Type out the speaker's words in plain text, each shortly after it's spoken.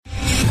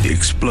The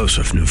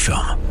explosive new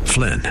film,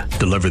 Flynn,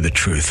 Deliver the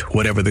Truth,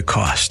 Whatever the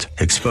Cost,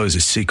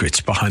 exposes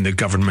secrets behind the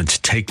government's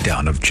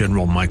takedown of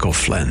General Michael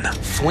Flynn.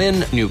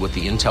 Flynn knew what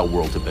the intel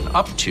world had been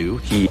up to.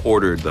 He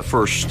ordered the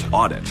first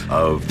audit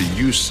of the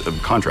use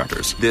of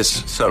contractors.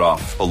 This set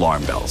off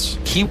alarm bells.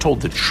 He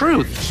told the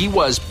truth. He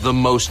was the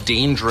most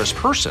dangerous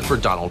person for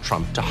Donald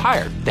Trump to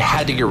hire. They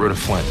had to get rid of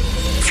Flynn.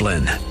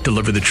 Flynn,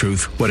 Deliver the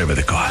Truth, Whatever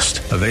the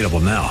Cost. Available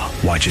now.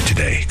 Watch it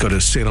today. Go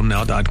to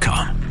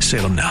salemnow.com.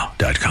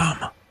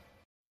 salemnow.com.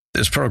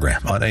 This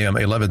program on AM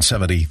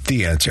 1170,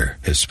 The Answer,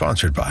 is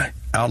sponsored by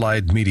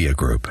Allied Media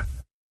Group.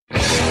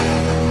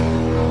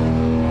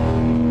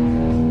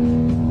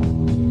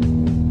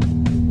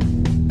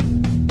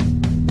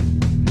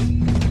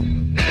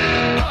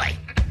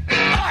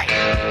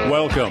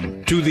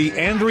 Welcome to the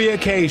Andrea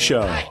Kaye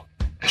Show.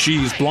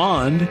 She's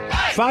blonde,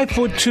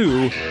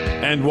 5'2",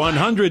 and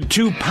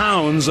 102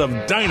 pounds of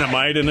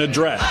dynamite in a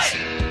dress.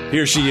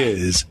 Here she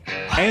is,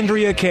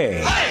 Andrea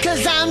Kaye.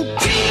 'Cause I'm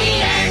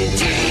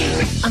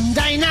TNT, I'm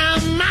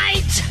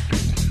dynamite.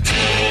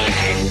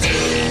 TNT,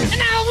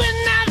 and I'll win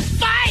that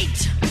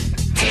fight.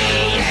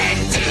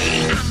 TNT,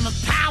 I'm a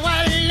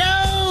power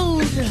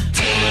load.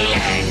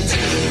 TNT,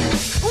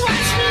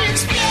 watch me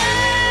explode.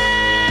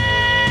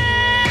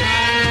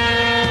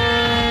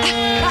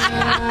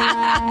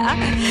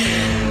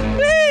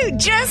 Woo!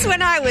 Just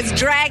when I was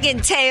dragging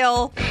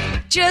tail,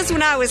 just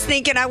when I was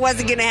thinking I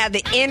wasn't going to have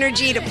the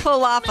energy to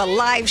pull off a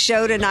live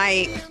show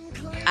tonight,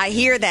 I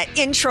hear that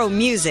intro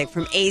music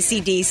from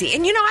AC/DC.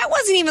 And, I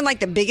wasn't even like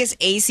the biggest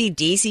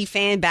AC/DC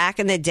fan back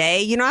in the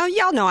day.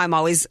 Y'all know I'm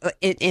always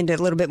into a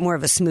little bit more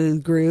of a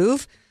smooth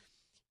groove.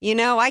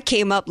 I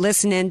came up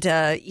listening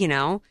to,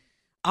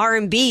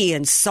 R&B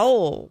and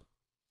soul,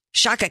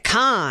 Shaka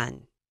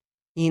Khan,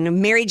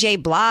 Mary J.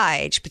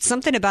 Blige. But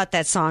something about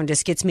that song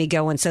just gets me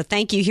going. So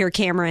thank you here,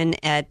 Cameron,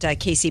 at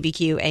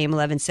KCBQ AM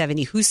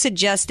 1170, who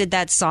suggested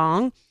that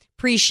song.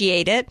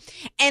 Appreciate it.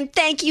 And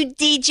thank you,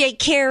 DJ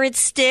Carrot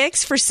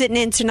Sticks, for sitting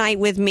in tonight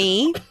with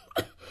me.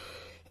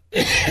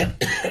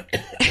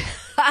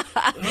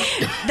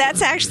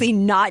 That's actually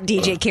not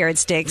DJ Carrot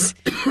Sticks,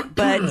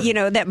 but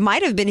that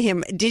might have been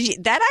him.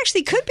 That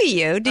actually could be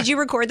you. Did you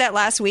record that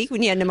last week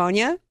when you had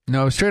pneumonia?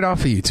 No, straight off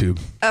of YouTube.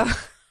 Oh.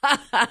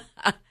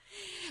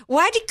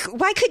 Why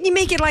couldn't you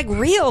make it like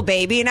real,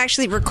 baby, and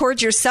actually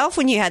record yourself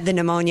when you had the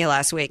pneumonia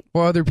last week?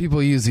 Well, other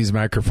people use these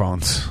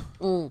microphones.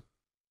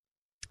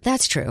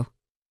 That's true.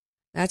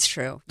 That's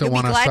true. Don't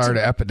want to start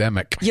an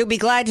epidemic. You'll be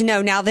glad to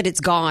know now that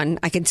it's gone.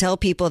 I can tell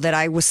people that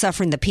I was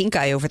suffering the pink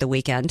eye over the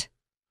weekend.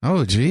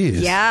 Oh,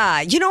 geez.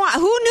 Yeah. Who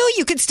knew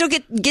you could still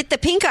get the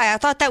pink eye? I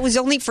thought that was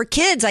only for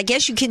kids. I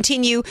guess you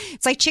continue.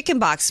 It's like chicken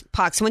pox.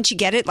 Once you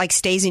get it, like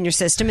stays in your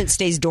system, it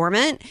stays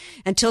dormant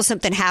until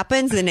something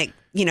happens, then it,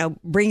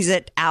 brings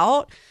it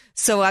out.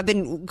 So I've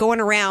been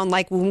going around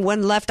like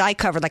one left eye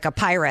covered like a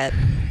pirate.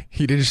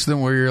 You just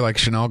didn't wear your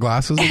Chanel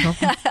glasses or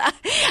something?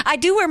 I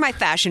do wear my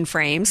fashion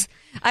frames.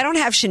 I don't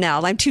have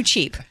Chanel. I'm too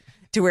cheap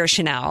to wear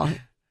Chanel.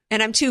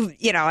 And I'm too,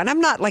 and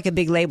I'm not like a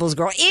big labels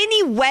girl.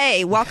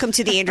 Anyway, welcome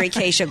to the Andrea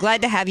Kaye Show.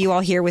 Glad to have you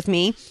all here with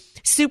me.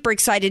 Super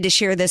excited to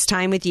share this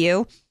time with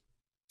you.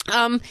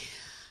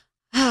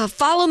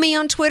 Follow me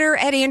on Twitter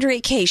at Andrea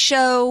Kaye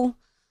Show.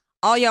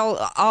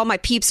 All my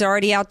peeps are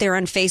already out there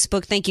on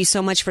Facebook. Thank you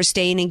so much for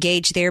staying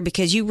engaged there,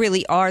 because you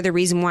really are the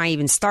reason why I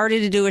even started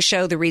to do a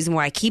show. The reason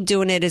why I keep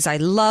doing it is I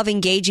love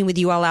engaging with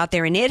you all out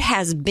there. And it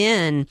has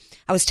been,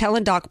 I was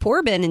telling Doc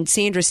Porbin, and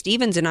Sandra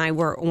Stevens and I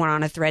were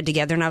on a thread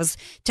together. And I was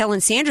telling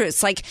Sandra,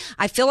 it's like,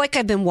 I feel like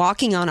I've been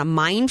walking on a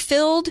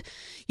minefield,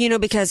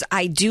 because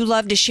I do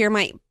love to share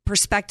my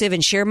perspective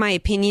and share my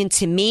opinion.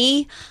 To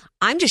me,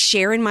 I'm just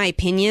sharing my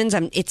opinions.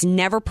 It's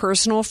never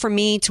personal for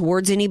me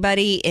towards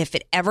anybody. If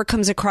it ever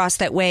comes across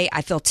that way,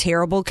 I feel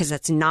terrible because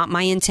that's not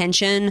my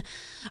intention.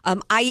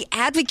 I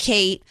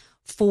advocate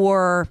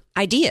for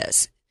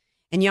ideas.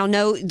 And y'all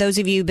know, those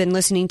of you who've been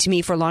listening to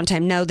me for a long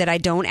time know that I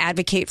don't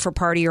advocate for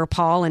party or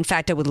Paul. In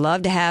fact, I would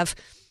love to have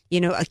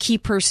a key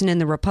person in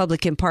the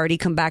Republican Party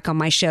come back on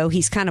my show.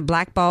 He's kind of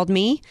blackballed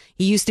me.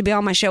 He used to be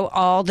on my show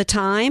all the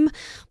time,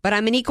 but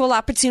I'm an equal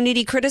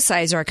opportunity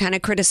criticizer. I kind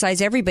of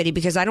criticize everybody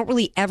because I don't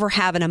really ever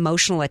have an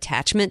emotional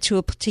attachment to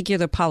a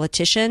particular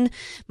politician.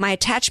 My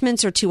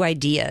attachments are to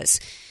ideas.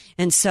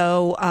 And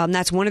so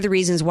that's one of the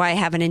reasons why I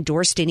haven't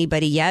endorsed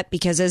anybody yet,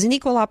 because as an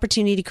equal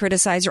opportunity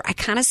criticizer, I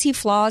kind of see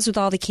flaws with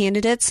all the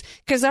candidates,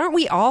 because aren't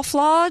we all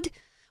flawed?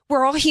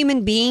 We're all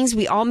human beings.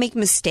 We all make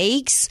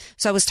mistakes.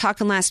 So I was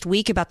talking last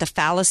week about the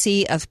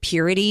fallacy of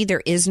purity.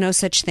 There is no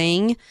such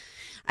thing.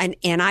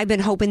 And I've been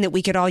hoping that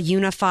we could all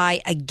unify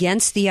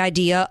against the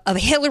idea of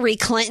Hillary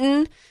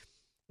Clinton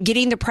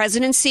getting the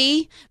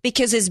presidency,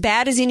 because as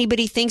bad as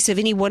anybody thinks of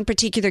any one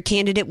particular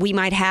candidate we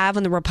might have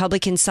on the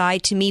Republican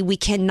side, to me, we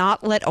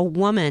cannot let a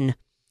woman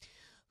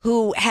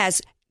who has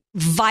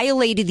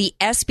violated the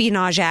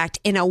Espionage Act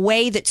in a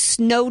way that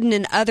Snowden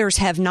and others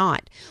have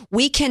not.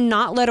 We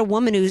cannot let a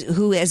woman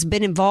who has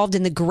been involved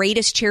in the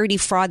greatest charity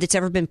fraud that's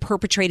ever been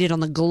perpetrated on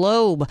the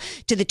globe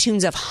to the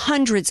tunes of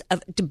hundreds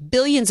of to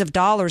billions of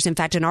dollars. In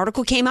fact, an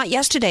article came out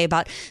yesterday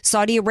about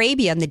Saudi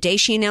Arabia on the day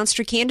she announced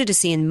her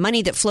candidacy and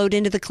money that flowed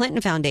into the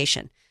Clinton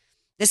Foundation.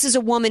 This is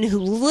a woman who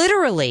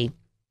literally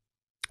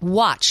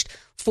watched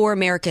 4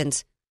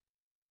 Americans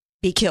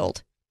be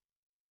killed.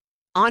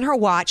 On her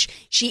watch,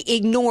 she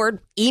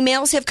ignored.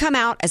 Emails have come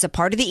out as a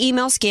part of the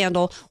email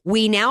scandal.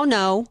 We now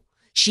know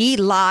she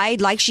lied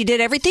like she did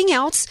everything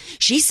else.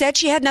 She said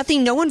she had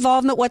no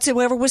involvement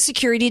whatsoever with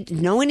security,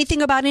 didn't know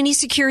anything about any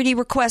security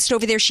request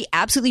over there. She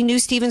absolutely knew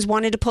Stevens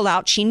wanted to pull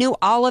out. She knew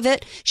all of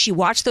it. She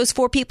watched those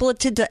 4 people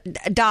to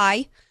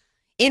die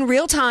in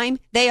real time.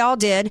 They all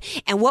did.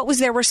 And what was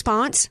their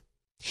response?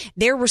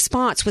 Their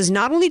response was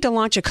not only to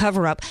launch a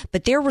cover-up,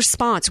 but their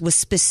response was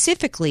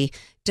specifically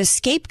to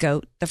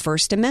scapegoat the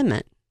First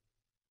Amendment.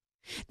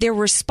 Their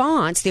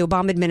response, the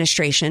Obama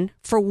administration,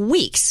 for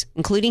weeks,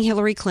 including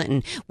Hillary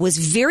Clinton, was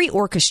very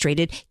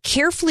orchestrated,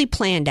 carefully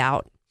planned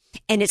out,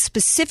 and it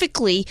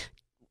specifically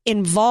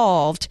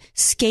involved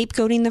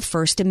scapegoating the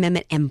First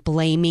Amendment and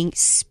blaming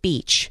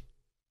speech,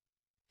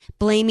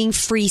 blaming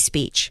free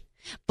speech,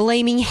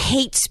 blaming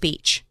hate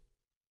speech.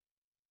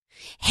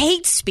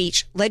 Hate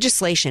speech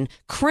legislation,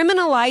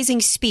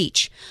 criminalizing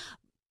speech,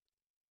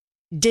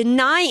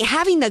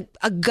 having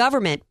a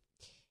government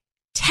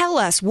tell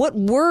us what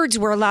words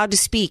we're allowed to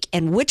speak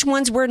and which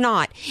ones we're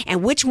not,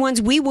 and which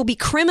ones we will be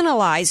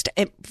criminalized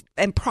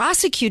and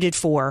prosecuted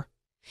for.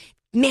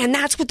 Man,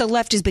 that's what the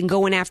left has been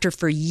going after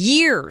for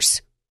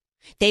years.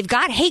 They've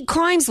got hate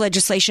crimes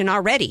legislation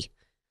already.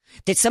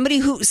 That somebody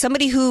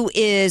who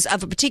is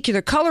of a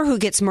particular color who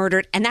gets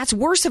murdered, and that's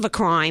worse of a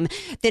crime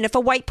than if a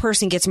white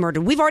person gets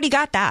murdered. We've already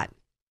got that.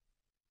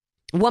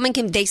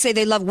 They say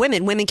they love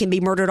women. Women can be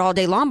murdered all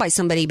day long by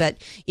somebody, but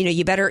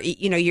you better,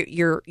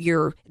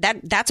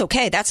 that's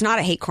okay. That's not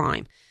a hate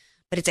crime,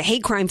 but it's a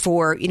hate crime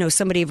for,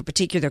 somebody of a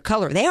particular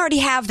color. They already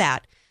have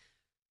that.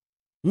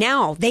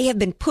 Now they have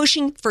been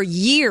pushing for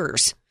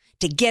years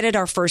to get at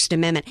our First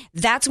Amendment.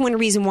 That's one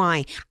reason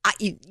why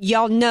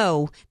y'all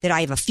know that I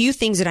have a few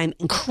things that I'm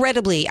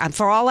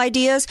for all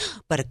ideas,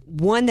 but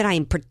one that I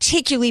am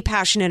particularly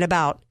passionate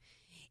about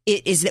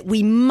is that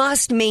we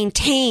must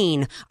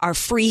maintain our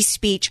free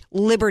speech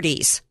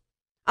liberties.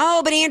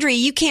 Oh, but Andrea,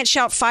 you can't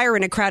shout fire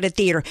in a crowded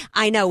theater.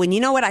 I know. And you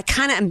know what? I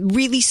kind of am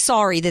really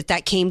sorry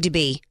that came to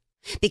be,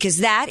 because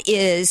that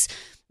is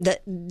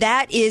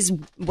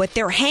what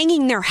they're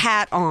hanging their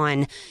hat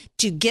on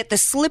to get the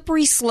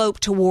slippery slope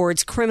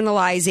towards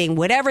criminalizing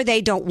whatever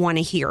they don't want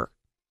to hear.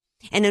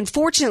 And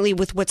unfortunately,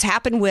 with what's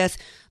happened with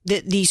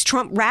these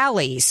Trump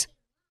rallies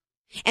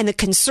and the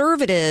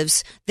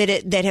conservatives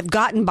that have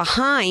gotten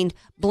behind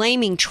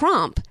blaming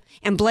Trump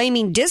and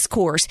blaming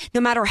discourse,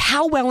 no matter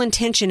how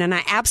well-intentioned, and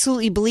I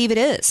absolutely believe it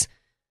is,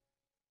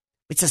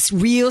 it's a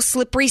real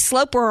slippery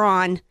slope we're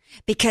on.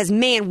 Because,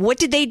 man, what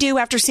did they do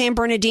after San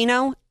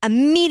Bernardino?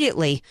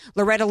 Immediately,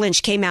 Loretta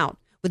Lynch came out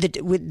with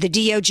the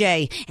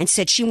DOJ and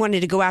said she wanted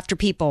to go after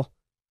people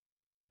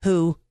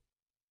who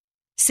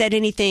said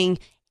anything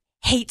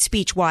hate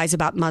speech-wise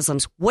about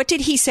Muslims. What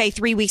did he say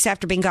 3 weeks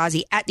after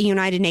Benghazi at the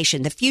United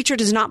Nations? The future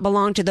does not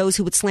belong to those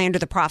who would slander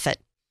the prophet.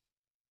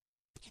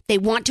 They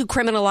want to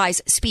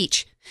criminalize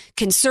speech.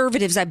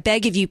 Conservatives, I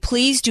beg of you,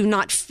 please do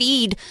not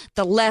feed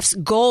the left's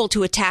goal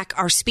to attack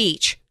our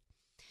speech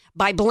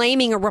by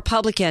blaming a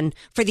Republican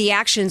for the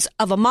actions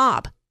of a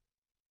mob.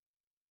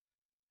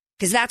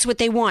 Because that's what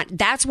they want.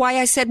 That's why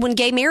I said when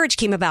gay marriage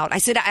came about, I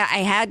said I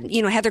had,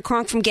 Heather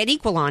Cronk from Get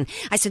Equal on.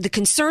 I said the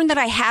concern that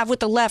I have with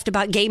the left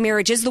about gay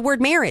marriage is the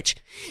word marriage.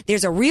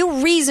 There's a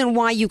real reason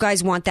why you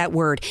guys want that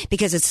word,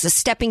 because it's a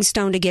stepping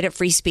stone to get at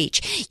free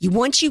speech.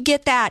 Once you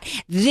get that,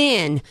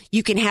 then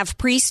you can have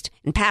priests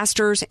and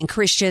pastors and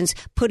Christians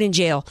put in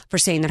jail for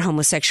saying that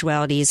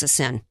homosexuality is a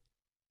sin.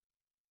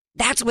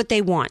 That's what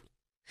they want.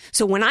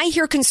 So when I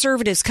hear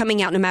conservatives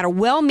coming out, no matter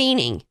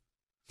well-meaning,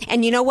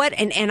 and you know what?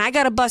 And I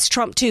got to bust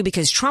Trump, too,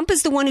 because Trump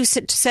is the one who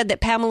said that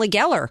Pamela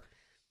Geller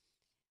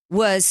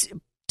was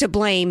to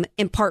blame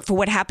in part for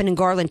what happened in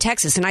Garland,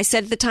 Texas. And I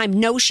said at the time,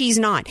 no, she's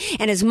not.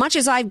 And as much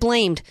as I've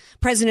blamed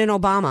President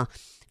Obama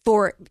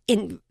for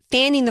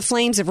fanning the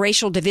flames of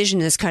racial division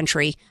in this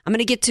country, I'm going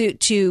to get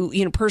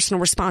to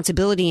personal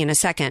responsibility in a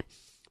second.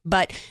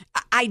 But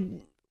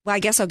I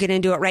guess I'll get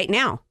into it right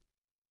now.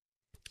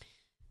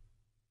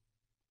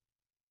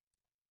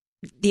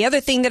 The other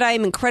thing that I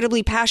am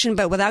incredibly passionate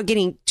about, without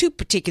getting too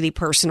particularly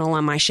personal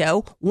on my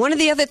show, one of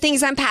the other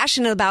things I'm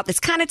passionate about that's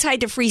kind of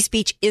tied to free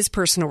speech is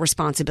personal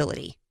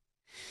responsibility.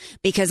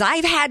 Because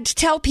I've had to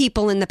tell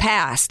people in the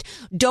past,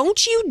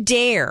 don't you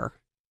dare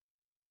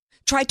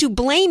try to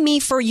blame me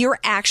for your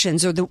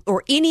actions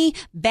or any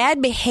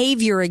bad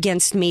behavior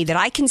against me that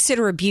I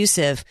consider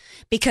abusive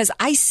because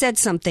I said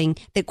something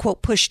that,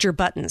 quote, pushed your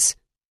buttons.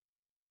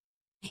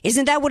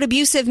 Isn't that what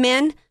abusive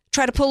men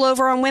try to pull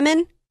over on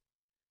women?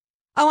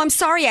 Oh, I'm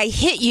sorry I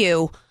hit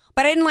you,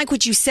 but I didn't like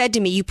what you said to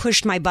me. You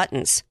pushed my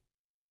buttons.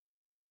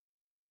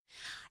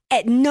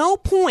 At no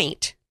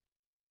point,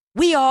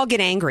 we all get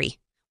angry.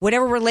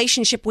 Whatever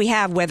relationship we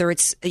have, whether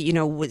it's,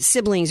 with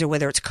siblings or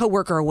whether it's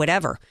coworker or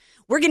whatever,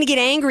 we're going to get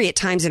angry at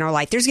times in our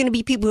life. There's going to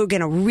be people who are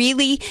going to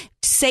really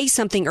say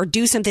something or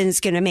do something that's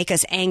going to make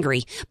us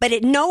angry. But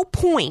at no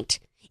point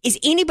is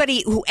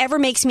anybody who ever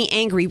makes me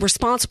angry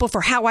responsible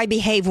for how I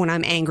behave when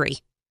I'm angry.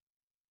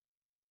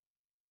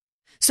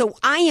 So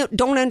I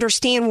don't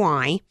understand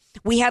why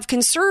we have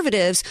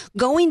conservatives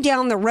going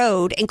down the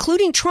road,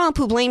 including Trump,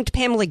 who blamed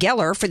Pamela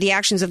Geller for the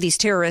actions of these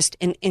terrorists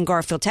in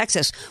Garfield,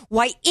 Texas.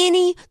 Why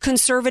any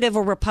conservative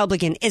or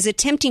Republican is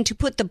attempting to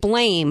put the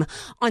blame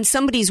on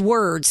somebody's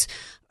words,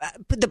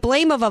 put the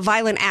blame of a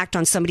violent act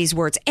on somebody's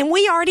words. And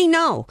we already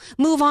know.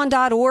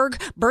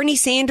 MoveOn.org, Bernie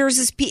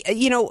Sanders'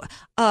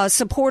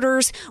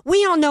 supporters.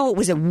 We all know it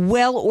was a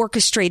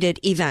well-orchestrated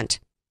event.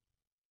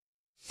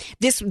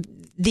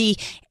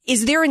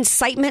 Is there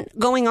incitement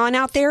going on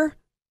out there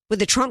with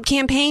the Trump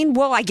campaign?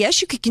 Well, I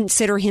guess you could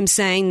consider him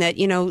saying that,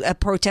 a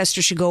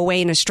protester should go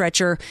away in a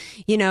stretcher,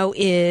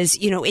 is,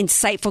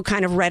 insightful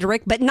kind of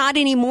rhetoric, but not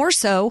any more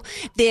so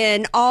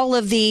than all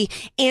of the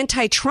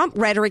anti-Trump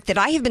rhetoric that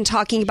I have been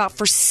talking about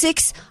for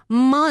 6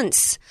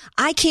 months.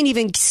 I can't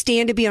even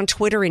stand to be on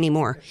Twitter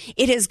anymore.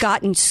 It has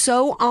gotten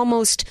so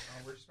almost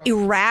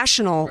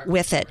irrational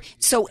with it.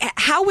 So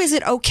how is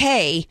it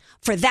okay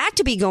for that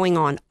to be going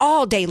on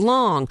all day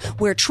long,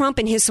 where Trump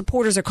and his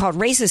supporters are called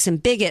racists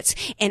and bigots,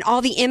 and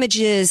all the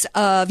images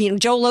of,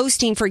 Joel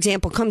Osteen, for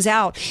example, comes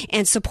out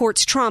and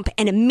supports Trump,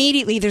 and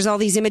immediately there's all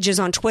these images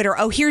on Twitter.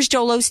 Oh, here's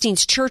Joel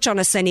Osteen's church on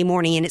a Sunday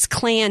morning, and it's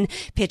Klan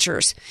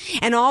pictures,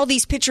 and all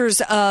these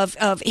pictures of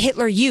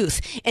Hitler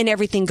Youth and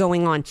everything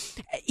going on.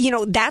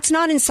 That's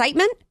not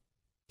incitement.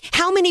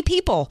 How many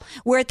people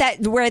were at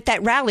that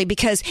rally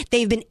because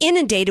they've been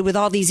inundated with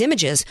all these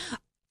images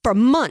for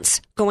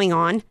months going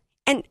on,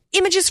 and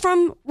images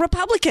from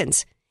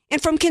Republicans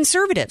and from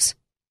conservatives?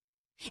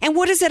 And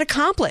what does it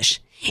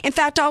accomplish? In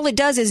fact, all it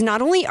does is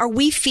not only are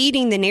we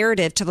feeding the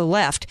narrative to the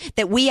left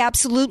that we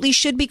absolutely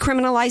should be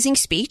criminalizing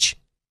speech,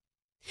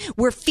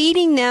 we're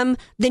feeding them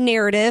the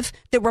narrative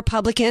that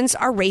Republicans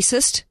are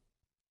racist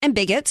and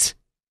bigots.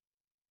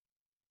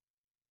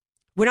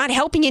 We're not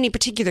helping any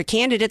particular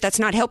candidate. That's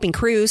not helping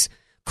Cruz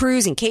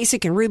and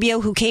Kasich and Rubio,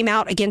 who came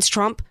out against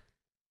Trump.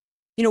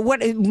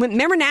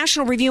 Remember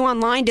National Review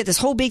Online did this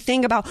whole big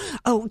thing about,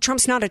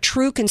 Trump's not a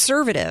true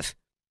conservative.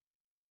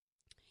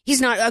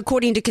 He's not,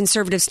 according to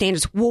conservative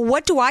standards. Well,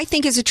 what do I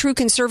think is a true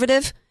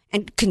conservative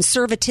and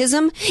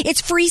conservatism?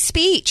 It's free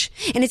speech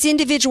and it's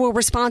individual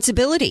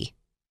responsibility.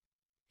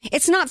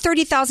 It's not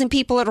 30,000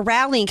 people at a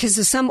rally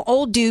because some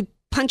old dude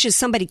punches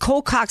somebody,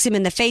 cold cocks him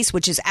in the face,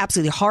 which is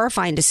absolutely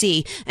horrifying to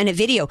see in a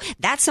video.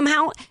 That's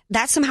somehow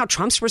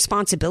Trump's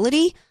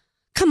responsibility?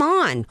 Come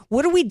on.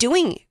 What are we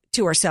doing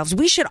to ourselves?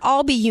 We should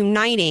all be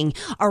uniting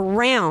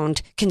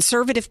around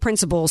conservative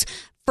principles.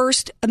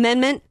 First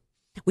Amendment,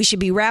 we should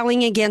be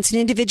rallying against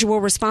individual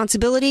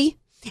responsibility,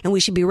 and we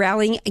should be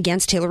rallying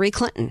against Hillary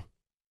Clinton.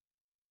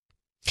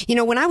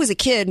 When I was a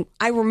kid,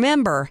 I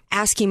remember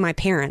asking my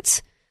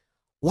parents,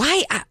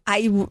 why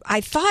I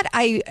thought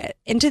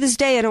and to this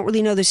day, I don't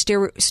really know the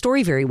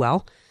story very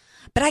well,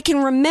 but I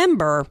can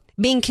remember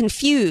being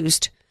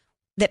confused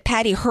that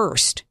Patty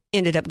Hearst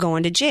ended up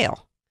going to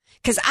jail.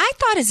 Because I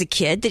thought as a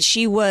kid that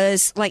she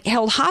was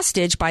held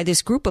hostage by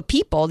this group of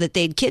people, that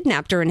they'd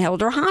kidnapped her and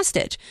held her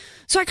hostage.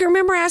 So I can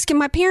remember asking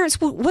my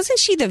parents, well, wasn't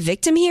she the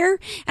victim here?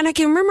 And I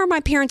can remember my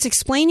parents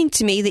explaining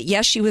to me that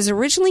yes, she was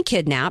originally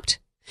kidnapped,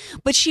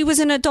 but she was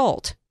an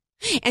adult.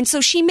 And so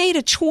she made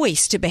a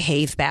choice to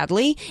behave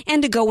badly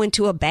and to go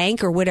into a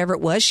bank or whatever it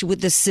was, with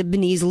the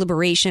Sudanese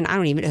Liberation,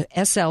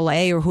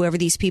 SLA or whoever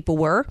these people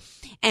were,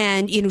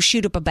 and,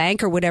 shoot up a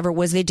bank or whatever it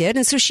was they did.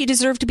 And so she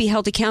deserved to be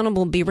held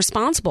accountable and be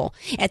responsible.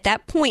 At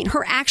that point,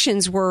 her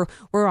actions were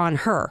on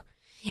her.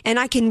 And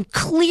I can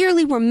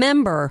clearly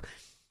remember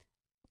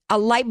a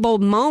light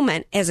bulb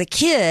moment as a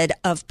kid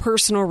of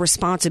personal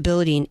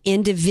responsibility and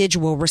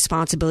individual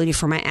responsibility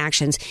for my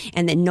actions,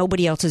 and that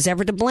nobody else is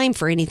ever to blame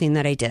for anything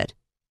that I did.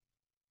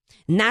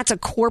 And that's a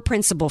core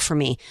principle for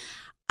me.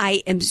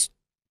 I am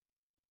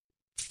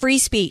free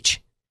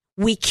speech.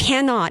 We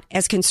cannot,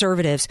 as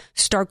conservatives,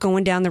 start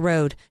going down the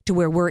road to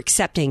where we're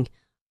accepting,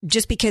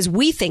 just because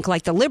we think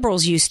like the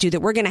liberals used to,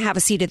 that we're going to have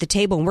a seat at the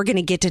table and we're going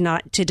to get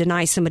to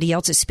deny somebody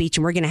else's speech,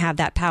 and we're going to have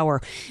that power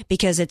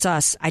because it's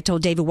us. I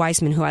told David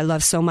Weissman, who I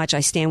love so much,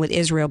 I stand with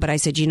Israel, but I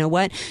said, you know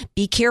what?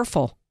 Be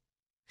careful.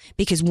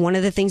 Because one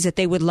of the things that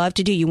they would love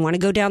to do, you want to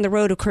go down the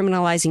road of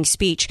criminalizing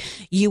speech,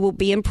 you will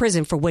be in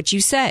prison for what you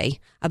say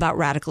about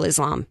radical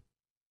Islam.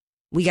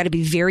 We got to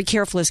be very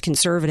careful as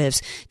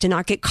conservatives to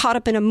not get caught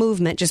up in a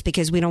movement just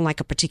because we don't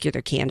like a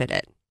particular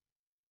candidate.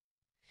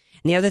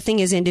 And the other thing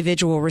is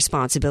individual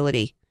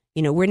responsibility.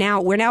 We're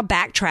now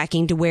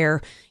backtracking to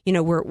where,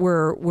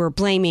 we're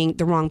blaming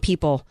the wrong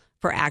people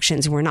for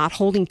actions. We're not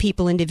holding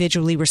people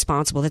individually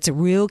responsible. That's a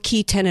real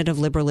key tenet of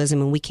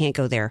liberalism, and we can't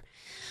go there.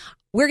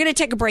 We're going to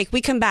take a break. We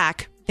come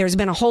back. There's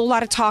been a whole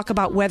lot of talk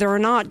about whether or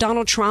not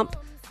Donald Trump,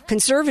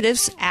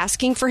 conservatives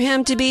asking for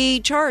him to be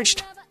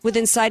charged with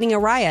inciting a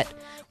riot.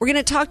 We're going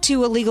to talk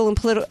to a legal and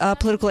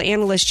political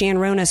analyst, Jan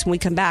Ronas, when we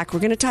come back. We're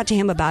going to talk to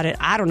him about it.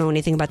 I don't know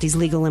anything about these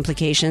legal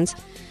implications,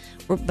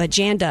 but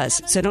Jan does.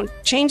 So don't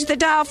change the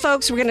dial,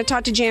 folks. We're going to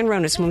talk to Jan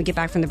Ronas when we get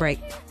back from the break.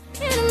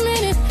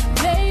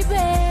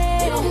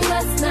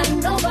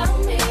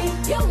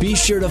 Be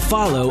sure to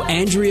follow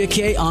Andrea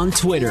Kaye on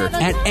Twitter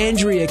at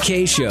Andrea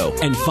Kaye Show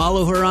and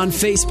follow her on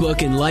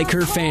Facebook and like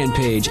her fan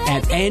page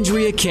at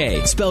Andrea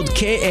Kaye, spelled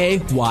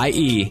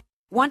Kaye.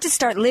 Want to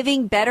start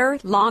living better,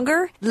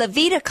 longer?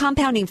 Levita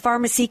Compounding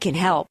Pharmacy can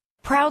help.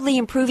 Proudly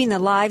improving the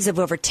lives of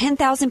over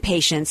 10,000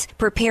 patients,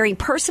 preparing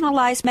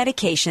personalized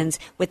medications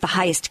with the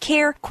highest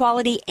care,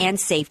 quality, and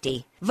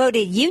safety.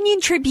 Voted Union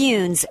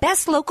Tribune's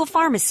best local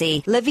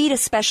pharmacy, Levita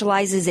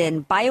specializes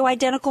in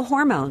bioidentical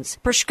hormones,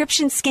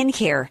 prescription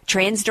skincare,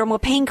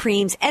 transdermal pain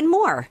creams, and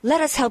more.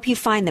 Let us help you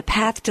find the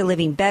path to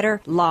living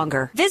better,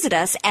 longer. Visit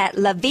us at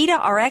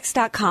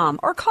levitarx.com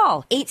or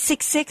call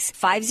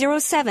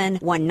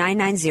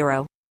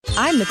 866-507-1990.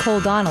 I'm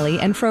Nicole Donnelly,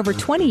 and for over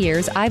 20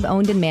 years, I've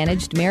owned and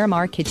managed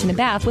Miramar Kitchen and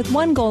Bath with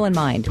one goal in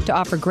mind, to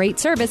offer great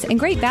service and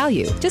great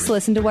value. Just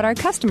listen to what our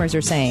customers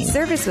are saying.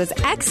 Service was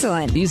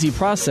excellent. Easy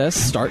process,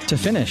 start to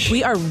finish.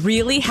 We are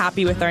really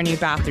happy with our new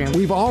bathroom.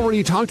 We've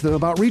already talked to them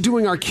about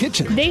redoing our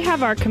kitchen. They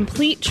have our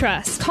complete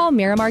trust. Call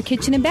Miramar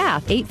Kitchen and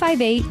Bath,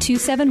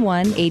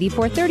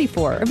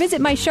 858-271-8434, or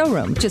visit my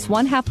showroom, just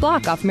 1/2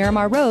 block off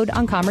Miramar Road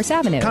on Commerce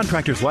Avenue.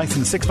 Contractors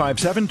license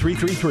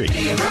 657-333.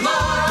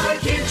 Miramar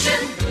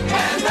Kitchen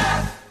and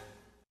Bath.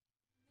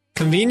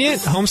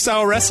 Convenient,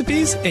 home-style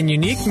recipes, and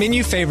unique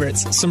menu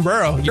favorites.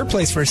 Sombrero, your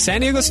place for San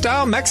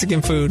Diego-style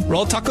Mexican food.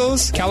 Roll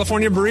tacos,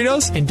 California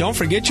burritos, and don't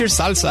forget your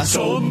salsa.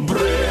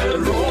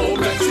 Sombrero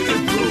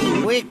Mexican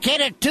food. We get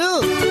it,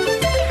 too.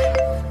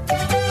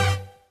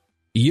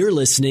 You're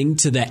listening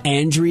to The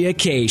Andrea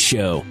Kaye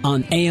Show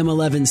on AM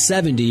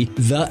 1170,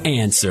 The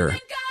Answer.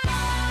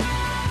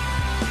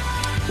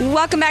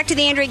 Welcome back to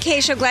The Andrea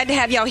Kaye Show. Glad to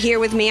have y'all here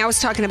with me. I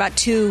was talking about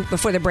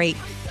before the break.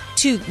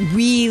 Two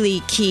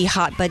really key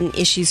hot button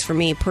issues for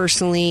me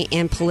personally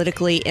and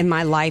politically in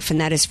my life, and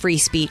that is free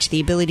speech. The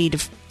ability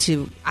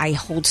to I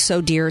hold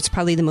so dear. It's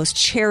probably the most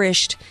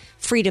cherished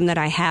freedom that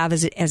I have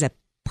as a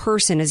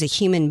person, as a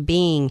human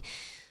being,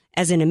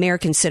 as an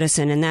American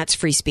citizen, and that's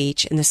free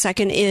speech. And the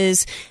second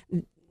is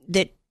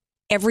that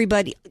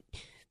everybody,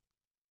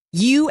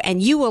 you and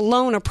you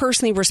alone, are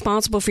personally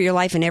responsible for your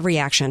life and every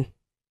action.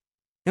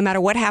 No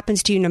matter what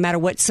happens to you, no matter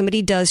what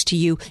somebody does to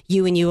you,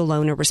 you and you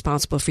alone are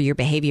responsible for your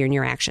behavior and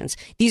your actions.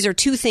 These are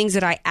two things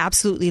that I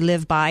absolutely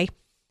live by.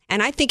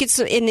 And I think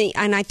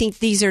I think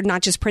these are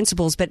not just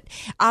principles, but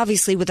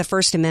obviously with the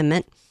First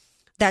Amendment,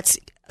 that's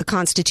a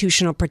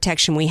constitutional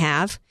protection we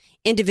have.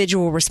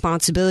 Individual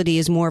responsibility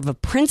is more of a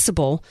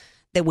principle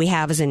that we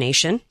have as a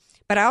nation.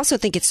 But I also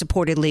think it's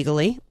supported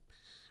legally.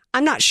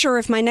 I'm not sure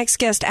if my next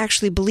guest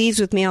actually believes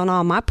with me on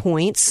all my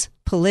points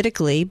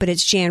politically, but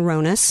it's Jan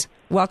Ronas.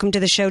 Welcome to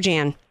the show,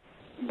 Jan.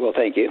 Well,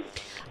 thank you.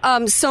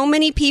 So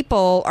many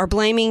people are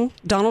blaming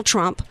Donald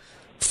Trump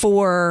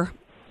for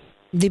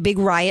the big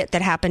riot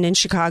that happened in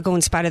Chicago,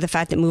 in spite of the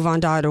fact that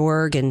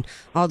MoveOn.org and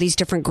all these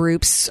different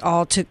groups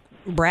all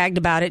bragged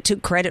about it,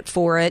 took credit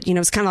for it. You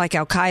know, it's kind of like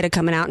Al-Qaeda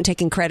coming out and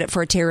taking credit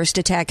for a terrorist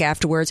attack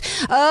afterwards.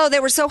 Oh, they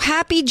were so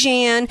happy,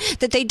 Jan,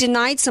 that they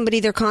denied somebody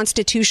their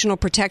constitutional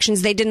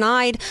protections. They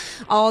denied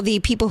all the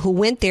people who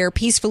went there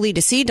peacefully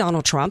to see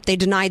Donald Trump. They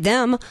denied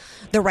them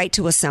the right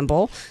to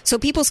assemble. So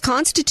people's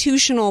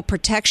constitutional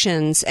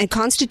protections and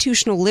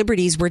constitutional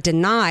liberties were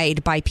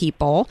denied by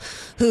people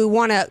who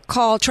want to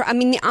call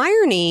the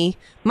irony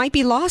might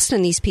be lost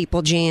on these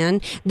people, Jan,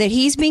 that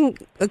he's being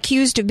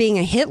accused of being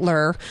a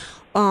Hitler.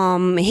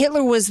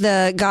 Hitler was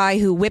the guy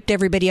who whipped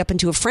everybody up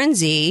into a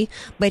frenzy,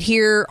 but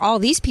here all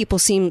these people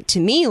seem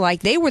to me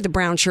like they were the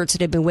brown shirts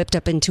that had been whipped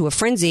up into a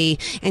frenzy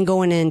and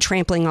going and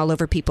trampling all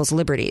over people's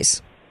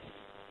liberties.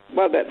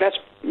 Well, that's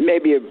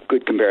maybe a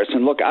good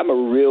comparison. Look, I'm a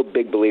real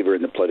big believer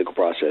in the political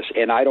process,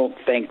 and I don't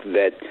think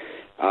that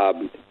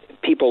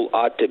people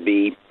ought to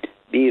be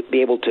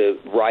able to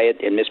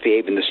riot and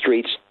misbehave in the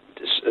streets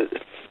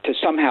to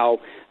somehow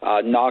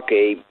knock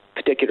a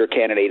particular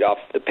candidate off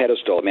the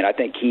pedestal. I mean, I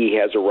think he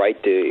has a right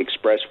to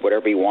express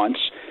whatever he wants,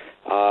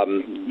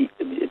 in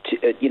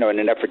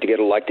an effort to get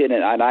elected.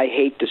 And I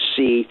hate to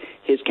see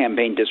his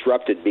campaign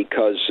disrupted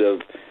because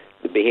of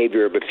the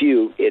behavior of a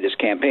few in his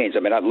campaigns. I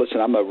mean,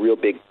 I'm a real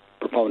big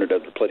proponent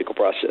of the political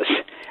process.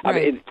 Right. I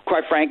mean,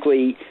 quite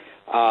frankly,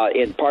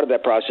 in part of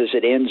that process,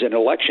 it ends in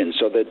election,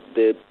 so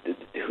that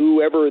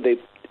whoever the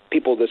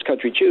people of this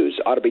country choose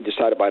ought to be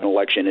decided by an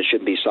election. It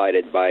shouldn't be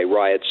decided by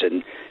riots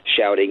and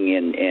shouting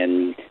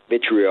and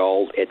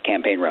vitriol at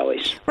campaign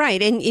rallies.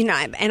 Right,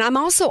 and I'm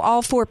also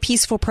all for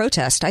peaceful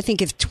protest. I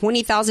think if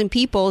 20,000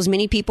 people, as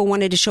many people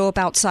wanted to show up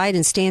outside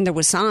and stand there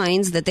with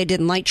signs that they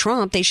didn't like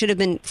Trump, they should have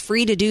been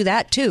free to do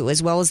that too,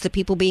 as well as the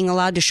people being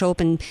allowed to show up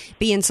and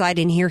be inside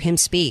and hear him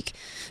speak.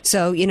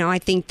 So, I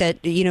think that,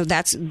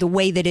 that's the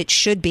way that it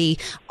should be,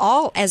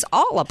 all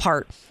a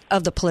part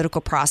of the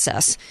political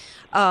process.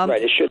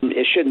 Right.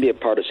 It shouldn't be a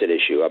partisan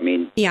issue. I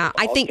mean,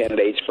 I think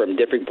candidates from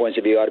different points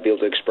of view ought to be able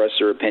to express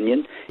their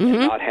opinion and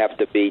not have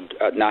to be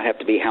not have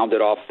to be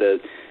hounded off the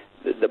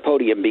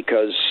podium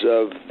because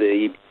of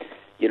the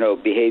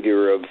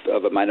behavior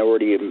of a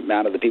minority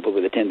amount of the people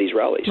that attend these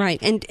rallies. Right.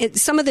 And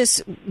some of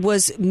this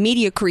was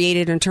media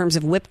created in terms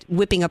of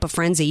whipping up a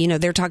frenzy.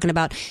 They're talking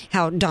about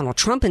how Donald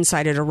Trump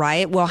incited a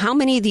riot. Well, how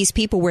many of these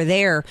people were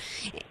there?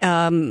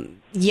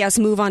 Yes,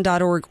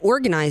 MoveOn.org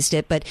organized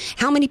it, but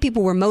how many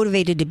people were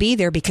motivated to be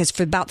there? Because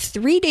for about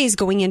 3 days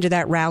going into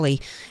that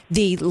rally,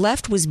 the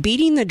left was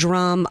beating the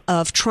drum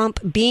of Trump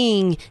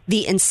being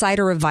the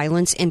inciter of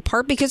violence, in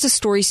part because the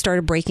story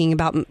started breaking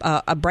about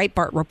a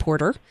Breitbart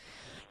reporter.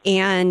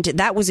 And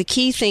that was a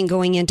key thing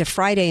going into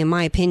Friday, in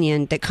my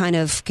opinion, that kind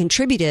of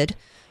contributed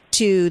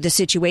to the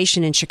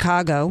situation in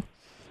Chicago.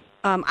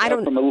 From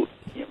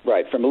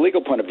a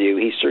legal point of view,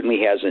 he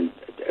certainly hasn't,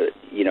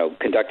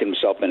 conducted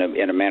himself in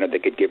a manner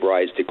that could give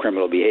rise to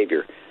criminal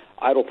behavior.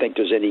 I don't think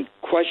there's any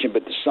question,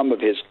 but some of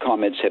his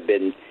comments have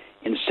been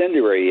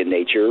incendiary in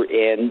nature,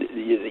 and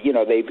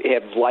they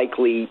have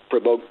likely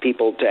provoked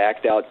people to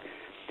act out,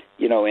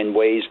 in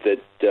ways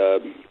that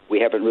we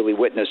haven't really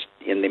witnessed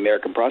in the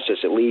American process,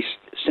 at least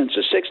since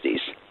the 60s.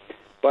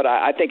 But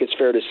I think it's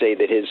fair to say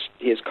that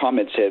his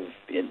comments have,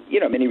 in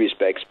many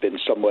respects, been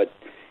somewhat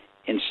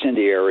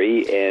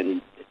incendiary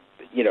and,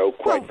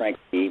 quite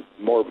frankly,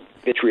 more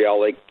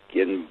vitriolic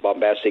and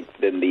bombastic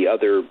than the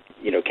other,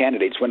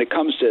 candidates. When it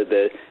comes to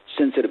the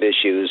sensitive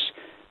issues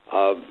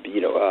of,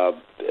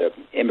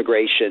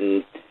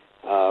 immigration,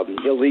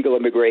 illegal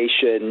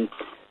immigration,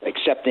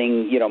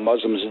 accepting,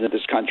 Muslims into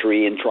this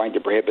country and trying to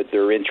prohibit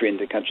their entry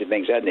into the country,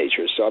 things of that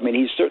nature. So,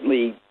 he's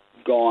certainly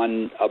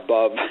gone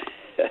above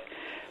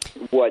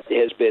what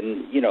has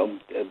been,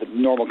 the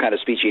normal kind of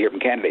speech you hear from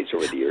candidates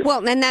over the years.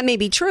 Well, and that may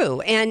be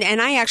true.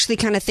 And I actually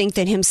kind of think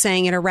that him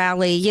saying at a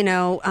rally,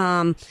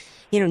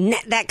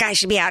 that guy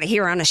should be out of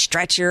here on a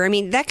stretcher.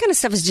 That kind of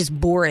stuff is just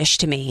boorish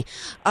to me.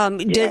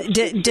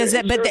 Does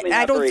that? But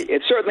I don't.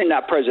 It's certainly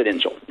not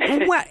presidential.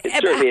 Well, it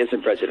certainly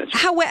isn't presidential.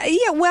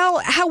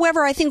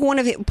 However, I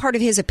think part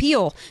of his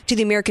appeal to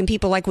the American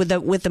people, like with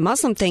the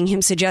Muslim thing,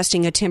 him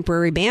suggesting a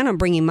temporary ban on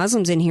bringing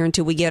Muslims in here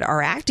until we get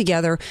our act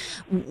together,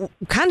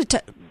 kind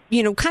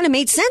of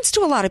made sense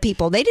to a lot of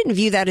people. They didn't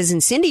view that as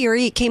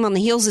incendiary. It came on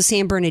the heels of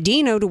San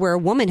Bernardino, to where a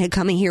woman had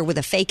come in here with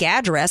a fake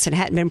address and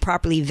hadn't been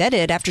properly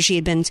vetted after she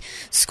had been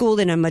schooled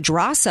in a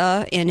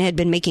madrasa and had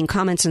been making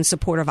comments in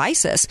support of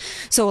ISIS.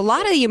 So a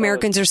lot of the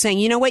Americans are saying,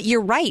 you know what,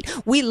 you're right.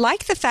 We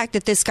like the fact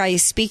that this guy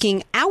is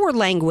speaking our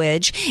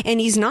language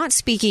and he's not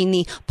speaking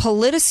the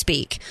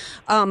politispeak.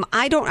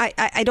 I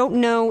don't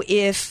know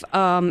if,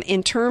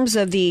 in terms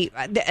of the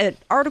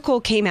article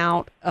came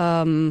out,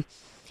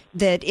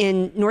 that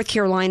in North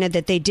Carolina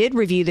that they did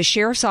review. The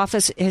sheriff's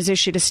office has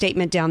issued a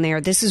statement down there.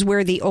 This is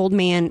where the old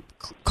man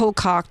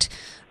cold-cocked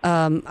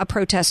a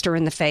protester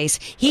in the face.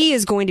 He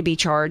is going to be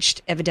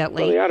charged,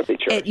 evidently. Well, he ought to be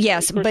charged.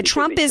 Yes, but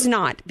Trump is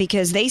not,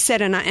 because they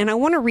said, and I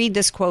want to read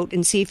this quote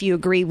and see if you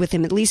agree with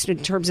him, at least in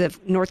terms of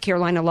North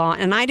Carolina law.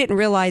 And I didn't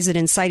realize that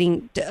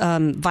inciting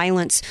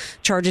violence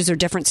charges are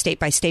different state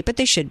by state, but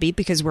they should be,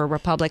 because we're a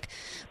republic.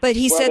 But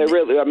he said,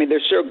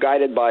 they're so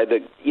guided by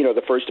the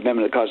First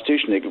Amendment of the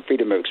Constitution, the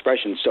freedom of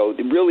expression. So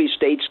really,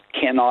 states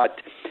cannot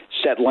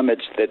set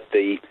limits that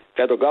the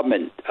federal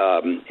government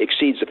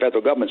exceeds the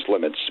federal government's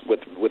limits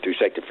with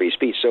respect to free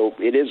speech. So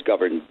it is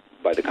governed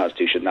by the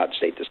Constitution, not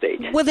state to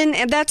state. Well,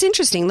 then that's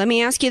interesting. Let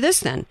me ask you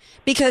this then.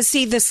 Because,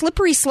 see, the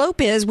slippery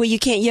slope is, well, you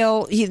can't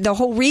yell. The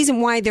whole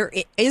reason why there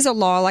is a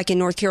law like in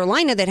North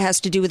Carolina that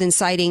has to do with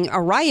inciting a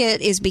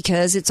riot is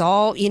because it's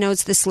all,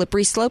 it's the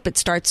slippery slope. It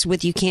starts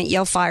with you can't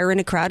yell fire in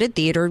a crowded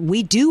theater.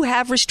 We do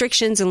have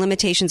restrictions and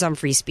limitations on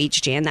free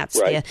speech, Jan. That's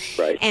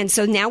right. And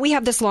so now we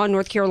have this law in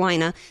North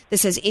Carolina that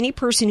says any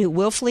person who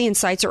willfully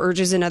incites or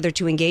urges another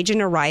to engage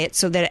in a riot,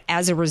 so that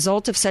as a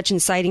result of such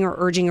inciting or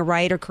urging a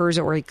riot occurs,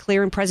 or a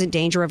clear and present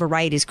danger of a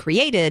riot is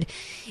created,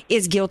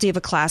 is guilty of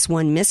a Class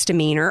 1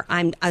 misdemeanor.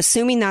 I'm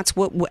assuming that's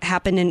what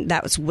happened, and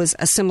that was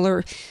a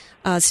similar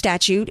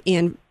statute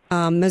in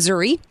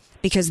Missouri,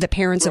 because the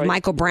parents of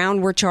Michael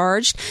Brown were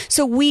charged.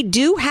 So we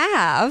do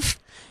have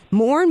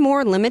more and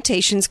more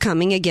limitations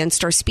coming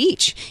against our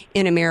speech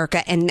in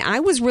America. And I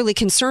was really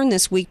concerned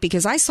this week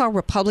because I saw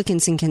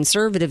Republicans and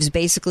conservatives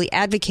basically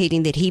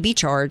advocating that he be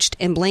charged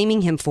and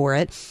blaming him for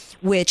it,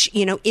 which,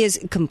 is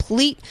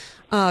complete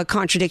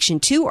contradiction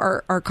to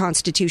our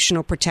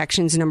constitutional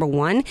protections, number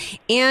one,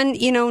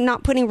 and,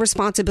 not putting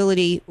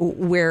responsibility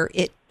where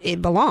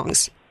it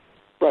belongs.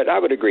 Right, I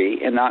would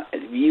agree. And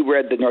you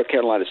read the North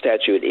Carolina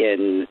statute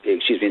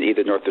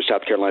either North or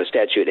South Carolina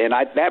statute, and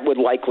that would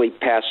likely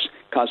pass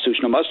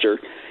constitutional muster.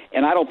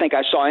 And I don't think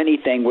I saw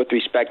anything with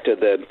respect to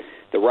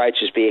the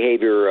righteous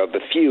behavior of a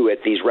few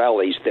at these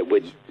rallies that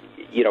would,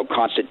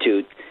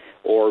 constitute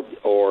or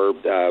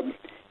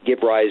give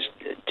rise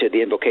to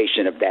the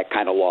invocation of that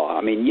kind of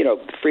law.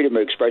 Freedom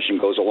of expression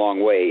goes a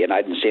long way, and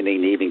I didn't see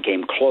anything that even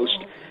came close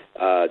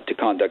to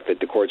conduct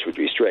that the courts would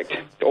restrict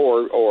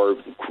or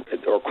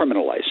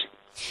criminalize.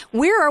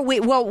 Where are we?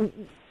 Well,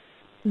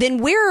 then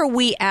where are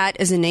we at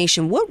as a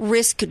nation? What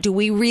risk do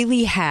we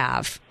really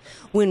have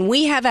when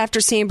we have, after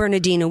San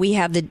Bernardino, we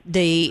have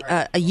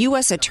a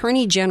U.S.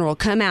 Attorney General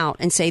come out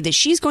and say that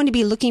she's going to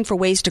be looking for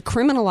ways to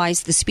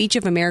criminalize the speech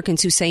of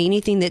Americans who say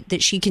anything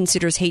that she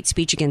considers hate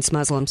speech against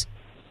Muslims?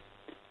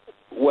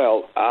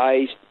 Well,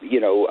 I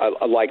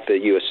like the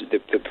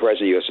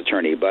present U.S.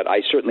 Attorney, but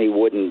I certainly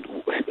wouldn't.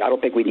 I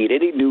don't think we need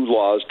any new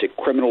laws to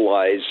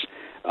criminalize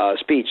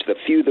speech. The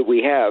few that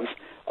we have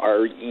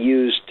are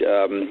used,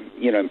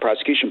 in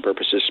prosecution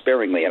purposes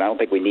sparingly, and I don't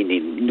think we need any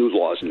new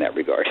laws in that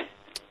regard.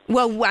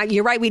 Well,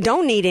 you're right. We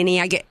don't need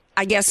any.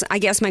 I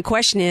guess my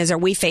question is, are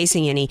we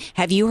facing any?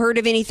 Have you heard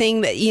of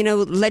anything,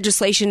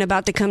 legislation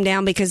about to come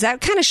down? Because that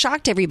kind of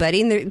shocked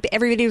everybody. And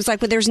everybody was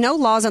like, well, there's no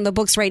laws on the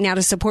books right now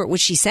to support what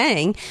she's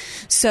saying.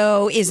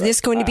 So is this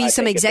going to be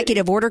some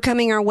executive order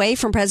coming our way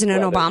from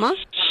President Obama?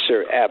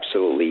 Sir,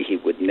 absolutely. He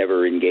would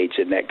never engage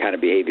in that kind of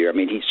behavior. I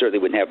mean, he certainly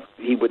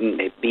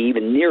wouldn't be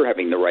even near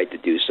having the right to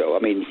do so. I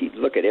mean,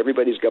 look at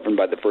everybody's governed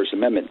by the First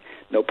Amendment.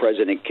 No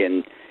president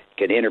can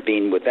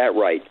intervene with that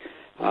right.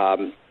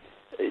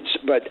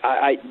 But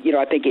I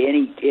think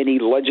any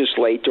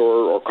legislator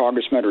or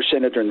congressman or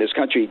senator in this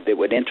country that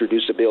would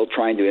introduce a bill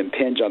trying to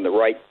impinge on the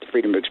right to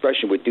freedom of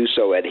expression would do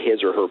so at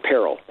his or her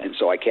peril. And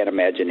so I can't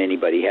imagine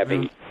anybody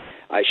having.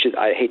 I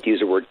hate to use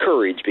the word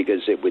courage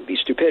because it would be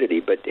stupidity,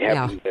 but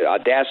having the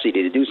audacity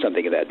to do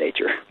something of that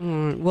nature.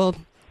 Well,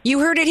 you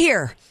heard it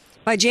here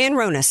by Jan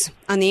Ronas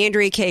on the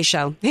Andrea Kaye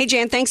Show. Hey,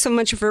 Jan, thanks so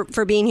much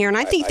for being here. And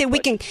I think that we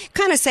can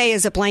kind of say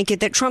as a blanket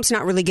that Trump's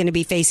not really going to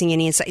be facing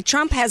any incite.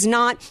 Trump has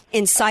not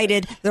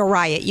incited the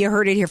riot. You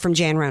heard it here from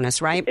Jan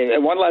Ronas, right?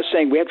 And one last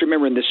thing, we have to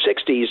remember in the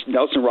 60s,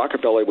 Nelson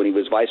Rockefeller, when he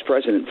was vice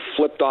president,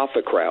 flipped off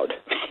a crowd.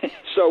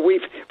 So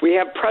we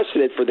have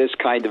precedent for this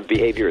kind of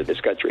behavior in this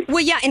country.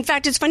 Well, yeah, in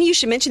fact, it's funny you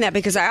should mention that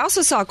because I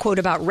also saw a quote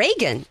about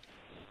Reagan.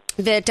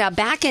 That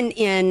back in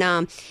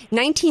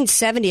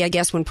 1970, I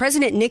guess, when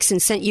President Nixon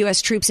sent U.S.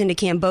 troops into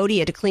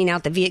Cambodia to clean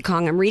out the Viet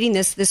Cong, I'm reading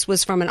this. This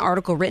was from an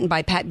article written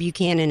by Pat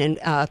Buchanan in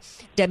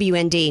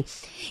WND.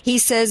 He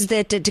says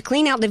that to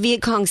clean out the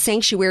Viet Cong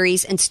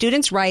sanctuaries and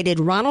students rioted,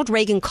 Ronald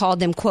Reagan called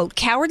them, quote,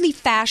 cowardly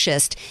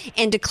fascist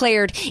and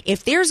declared,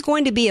 if there's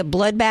going to be a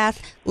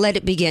bloodbath, let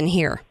it begin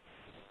here.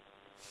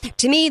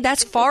 To me,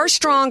 that's far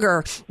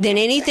stronger than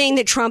anything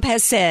that Trump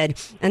has said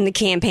on the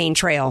campaign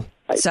trail.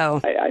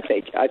 So I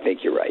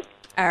think you're right.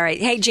 All right.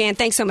 Hey, Jan,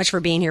 thanks so much for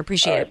being here.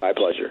 Appreciate it. My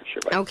pleasure.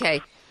 Sure. Bye.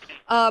 Okay.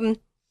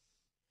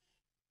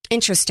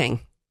 Interesting.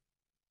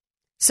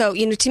 So,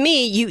 to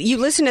me, you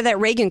listen to that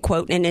Reagan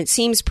quote, and it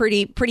seems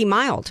pretty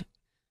mild,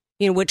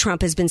 what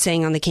Trump has been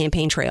saying on the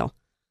campaign trail.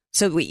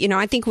 So,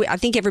 I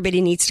think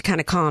everybody needs to kind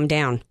of calm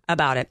down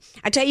about it.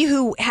 I tell you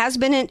who has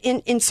been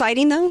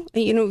inciting, though.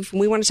 If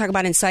we want to talk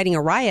about inciting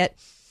a riot,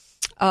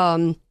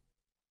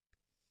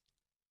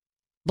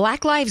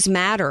 Black Lives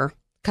Matter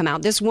come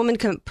out. This woman,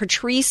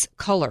 Patrisse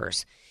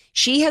Cullors,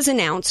 she has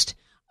announced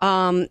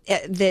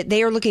that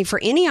they are looking for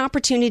any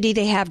opportunity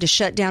they have to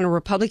shut down a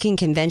Republican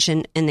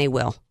convention, and they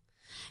will.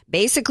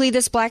 Basically,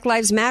 this Black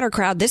Lives Matter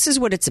crowd, this is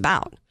what it's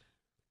about.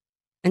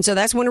 And so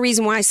that's one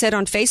reason why I said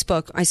on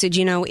Facebook, I said,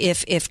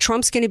 if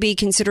Trump's going to be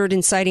considered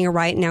inciting a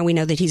riot, now we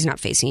know that he's not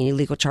facing any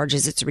legal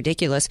charges. It's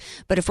ridiculous.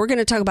 But if we're going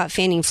to talk about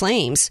fanning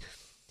flames,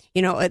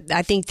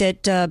 I think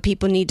that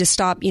people need to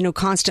stop,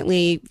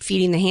 constantly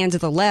feeding the hands of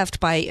the left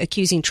by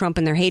accusing Trump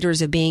and their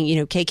haters of being,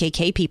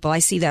 KKK people. I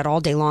see that all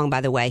day long,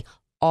 by the way,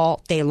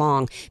 all day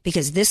long,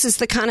 because this is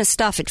the kind of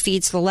stuff it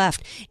feeds the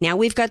left. Now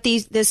we've got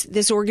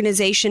this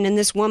organization and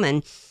this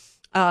woman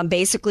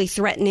basically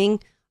threatening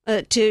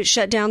to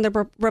shut down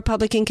the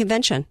Republican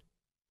convention.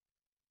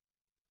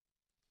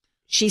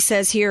 She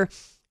says here,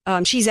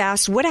 she's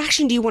asked, what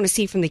action do you want to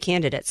see from the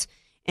candidates?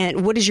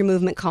 And what is your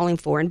movement calling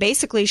for? And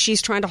basically,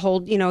 she's trying to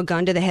hold, a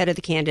gun to the head of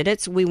the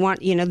candidates. We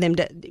want,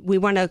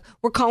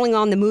 we're calling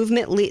on the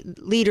movement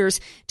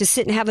leaders to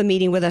sit and have a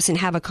meeting with us and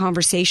have a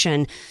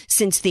conversation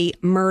since the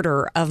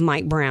murder of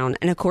Mike Brown.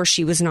 And of course,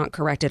 she was not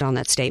corrected on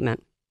that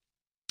statement.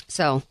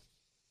 So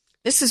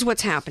this is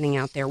what's happening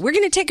out there. We're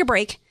going to take a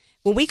break.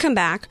 When we come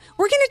back,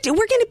 we're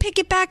gonna pick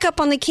it back up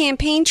on the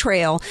campaign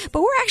trail,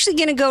 but we're actually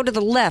gonna go to the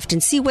left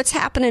and see what's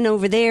happening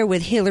over there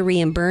with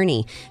Hillary and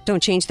Bernie.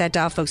 Don't change that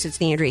dial, folks. It's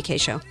the Andrea Kaye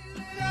Show.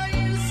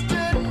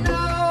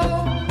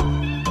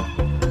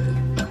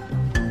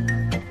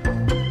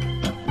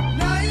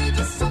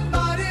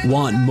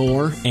 Want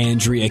more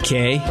Andrea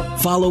Kaye?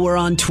 Follow her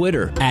on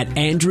Twitter at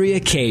Andrea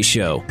Kaye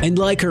Show and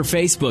like her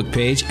Facebook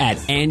page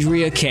at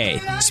Andrea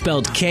Kaye,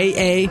 spelled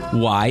Kaye.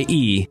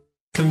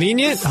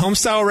 Convenient,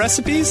 home-style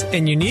recipes,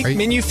 and unique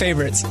menu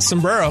favorites.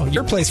 Sombrero,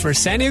 your place for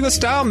San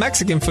Diego-style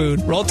Mexican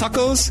food. Roll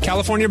tacos,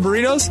 California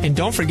burritos, and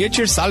don't forget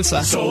your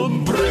salsa.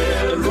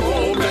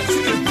 Sombrero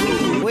Mexican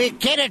food. We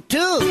get it,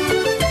 too.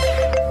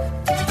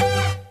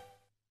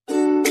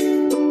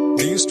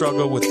 Do you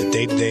struggle with the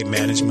day-to-day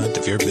management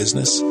of your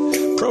business?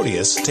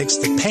 Proteus takes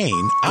the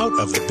pain out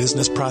of the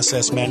business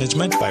process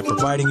management by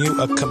providing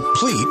you a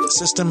complete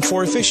system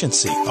for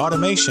efficiency,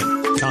 automation,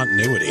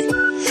 continuity.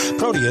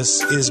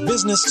 Proteus is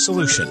business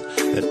solution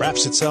that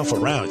wraps itself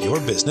around your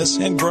business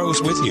and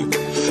grows with you.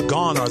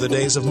 Gone are the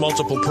days of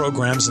multiple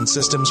programs and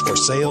systems for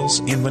sales,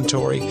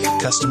 inventory,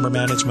 customer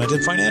management,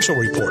 and financial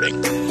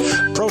reporting.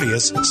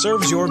 Proteus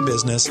serves your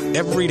business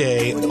every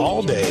day,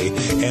 all day,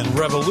 and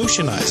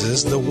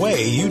revolutionizes the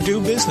way you do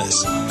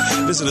business.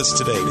 Visit us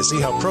today to see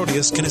how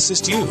Proteus can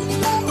assist you.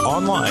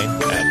 Online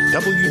at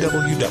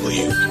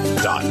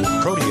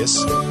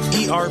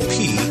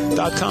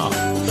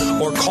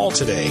www.proteuserp.com or call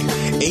today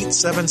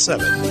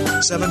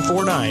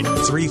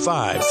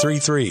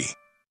 877-749-3533.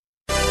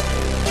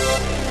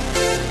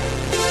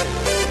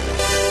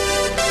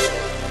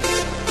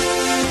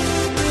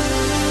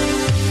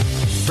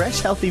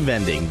 Fresh Healthy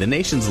Vending, the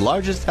nation's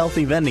largest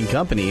healthy vending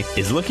company,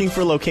 is looking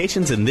for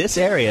locations in this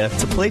area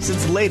to place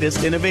its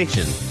latest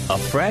innovation, a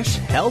fresh,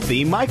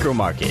 healthy micro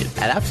market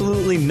at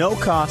absolutely no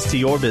cost to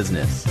your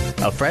business.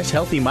 A fresh,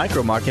 healthy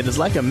micro market is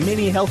like a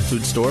mini health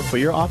food store for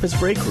your office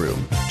break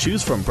room.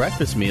 Choose from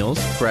breakfast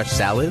meals, fresh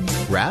salads,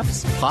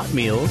 wraps, hot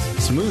meals,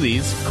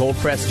 smoothies,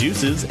 cold-pressed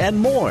juices, and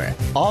more,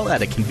 all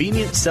at a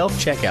convenient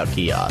self-checkout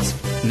kiosk.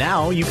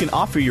 Now you can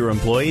offer your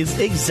employees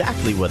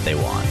exactly what they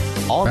want.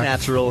 All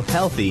natural,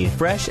 healthy,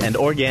 fresh, and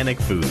organic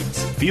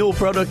foods. Fuel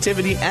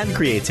productivity and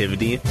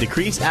creativity,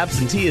 decrease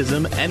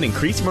absenteeism, and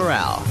increase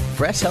morale.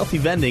 Fresh Healthy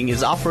Vending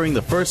is offering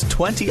the first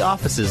 20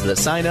 offices that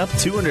sign up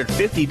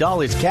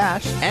 $250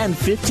 cash and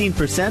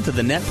 15% of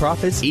the net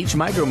profits each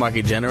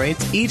micromarket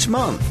generates each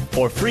month.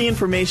 For free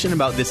information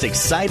about this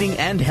exciting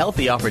and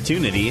healthy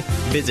opportunity,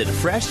 visit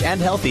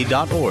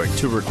freshandhealthy.org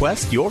to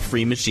request your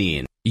free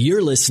machine.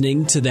 You're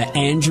listening to The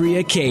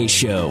Andrea Kaye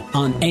Show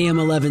on AM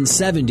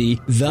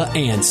 1170, The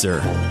Answer.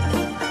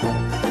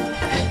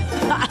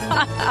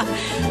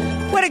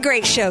 What a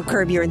great show,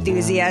 Curb Your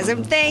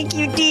Enthusiasm. Thank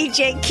you,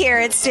 DJ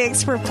Carrot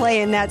Sticks, for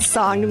playing that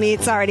song to me.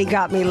 It's already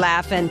got me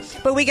laughing.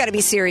 But we got to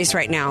be serious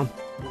right now,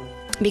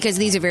 because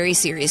these are very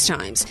serious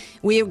times.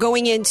 We are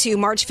going into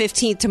March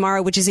 15th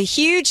tomorrow, which is a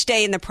huge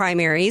day in the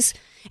primaries.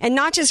 And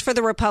not just for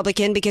the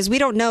Republican, because we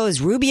don't know,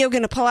 is Rubio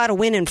going to pull out a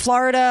win in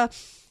Florida?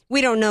 We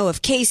don't know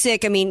if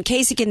Kasich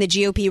and the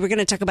GOP, we're going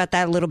to talk about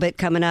that a little bit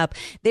coming up.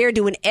 They're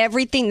doing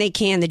everything they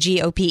can, the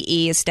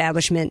GOP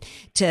establishment,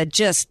 to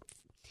just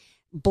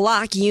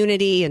block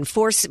unity and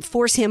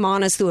force him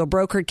on us through a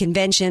brokered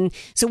convention.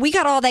 So we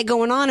got all that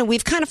going on, and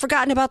we've kind of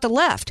forgotten about the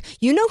left.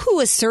 You know who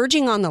is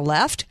surging on the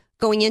left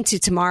going into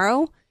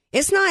tomorrow?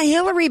 It's not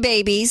Hillary,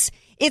 babies.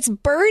 It's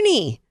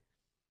Bernie.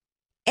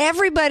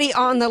 Everybody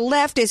on the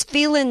left is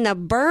feeling the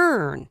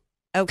burn.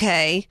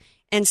 Okay.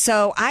 And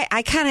so I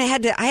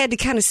had to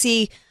kind of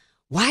see,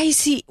 why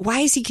is he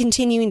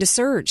continuing to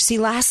surge? See,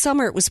 last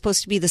summer it was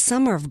supposed to be the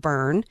summer of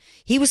burn.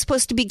 He was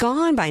supposed to be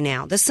gone by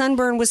now. The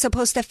sunburn was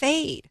supposed to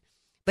fade,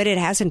 but it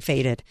hasn't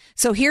faded.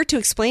 So here to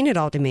explain it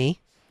all to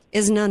me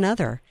is none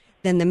other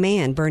than the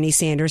man, Bernie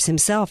Sanders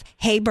himself.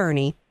 Hey,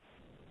 Bernie.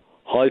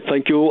 Hi,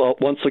 thank you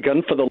once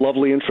again for the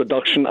lovely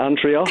introduction,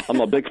 Andrea. I'm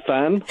a big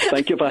fan.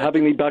 Thank you for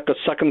having me back a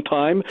second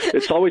time.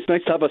 It's always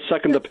nice to have a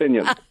second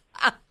opinion.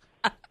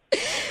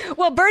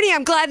 Well, Bernie,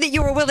 I'm glad that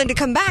you were willing to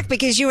come back,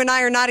 because you and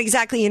I are not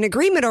exactly in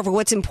agreement over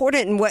what's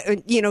important and what,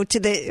 to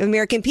the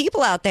American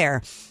people out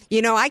there.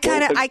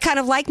 I kind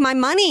of like my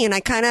money, and I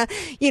kind of,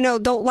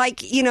 don't like,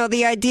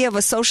 the idea of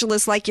a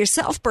socialist like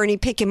yourself, Bernie,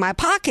 picking my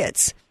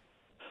pockets.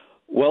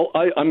 Well,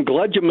 I'm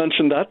glad you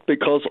mentioned that,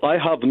 because I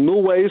have new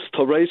ways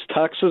to raise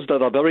taxes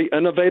that are very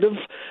innovative,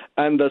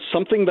 and there's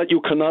something that you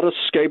cannot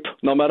escape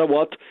no matter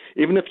what.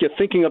 Even if you're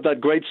thinking of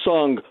that great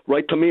song,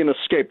 Write to Me and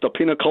Escape, the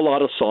Pina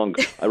Colada song.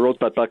 I wrote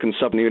that back in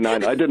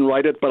 79. I didn't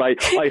write it, but I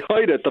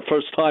heard it the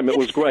first time. It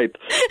was great.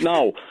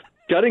 Now,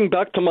 getting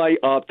back to my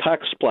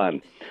tax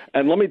plan.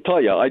 And let me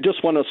tell you, I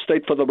just want to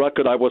state for the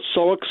record, I was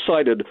so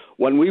excited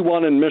when we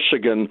won in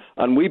Michigan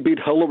and we beat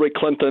Hillary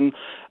Clinton.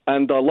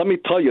 And let me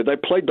tell you, they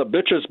played the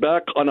bitches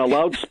back on a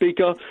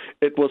loudspeaker.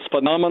 It was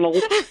phenomenal,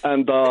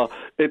 and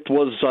it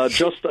was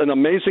just an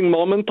amazing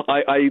moment.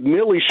 I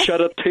nearly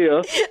shed a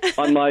tear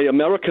on my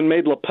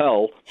American-made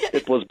lapel.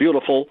 It was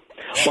beautiful.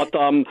 But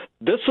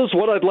this is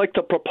what I'd like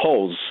to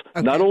propose,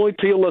 not only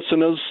to your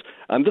listeners,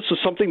 and this is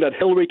something that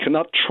Hillary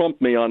cannot trump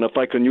me on, if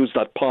I can use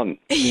that pun.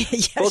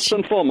 Yes. First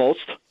and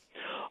foremost,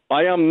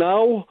 I am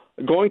now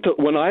going to,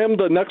 when I am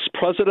the next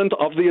president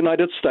of the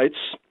United States,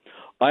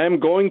 I am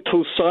going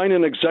to sign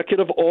an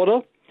executive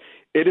order.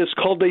 It is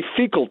called a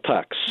fecal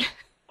tax.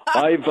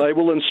 I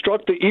will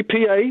instruct the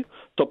EPA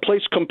to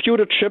place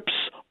computer chips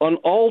on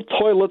all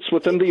toilets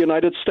within the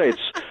United States,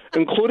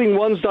 including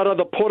ones that are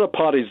the porta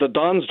potties, the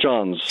Don's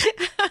Johns.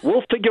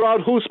 We'll figure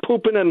out who's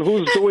pooping and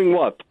who's doing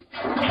what.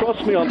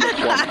 Trust me on this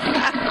one.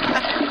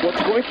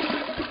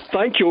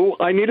 Thank you.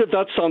 I needed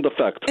that sound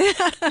effect.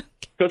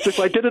 Because if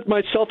I did it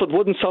myself, it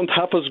wouldn't sound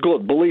half as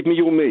good. Believe me,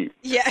 you me.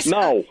 Yes.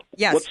 Now,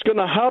 what's going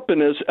to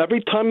happen is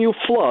every time you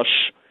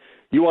flush,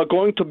 you are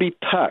going to be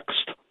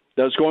taxed.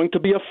 There's going to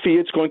be a fee.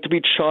 It's going to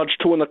be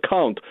charged to an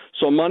account.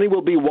 So money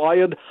will be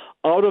wired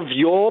out of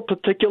your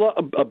particular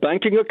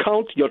banking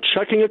account, your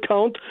checking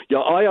account,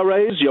 your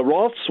IRAs, your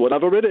Roths,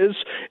 whatever it is,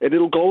 and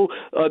it'll go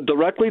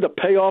directly to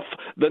pay off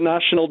the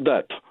national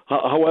debt.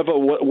 However,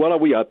 what are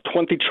we at,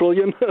 20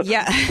 trillion?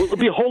 Yeah. There'll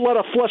be a whole lot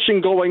of flushing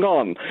going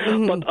on,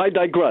 but I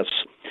digress.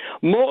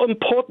 More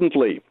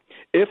importantly,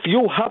 if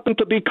you happen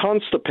to be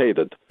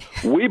constipated,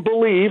 we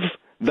believe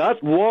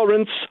that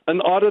warrants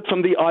an audit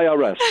from the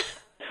IRS.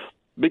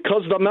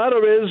 Because the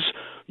matter is,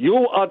 you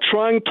are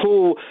trying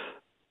to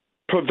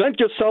prevent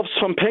yourselves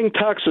from paying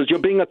taxes. You're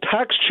being a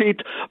tax cheat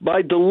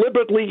by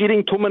deliberately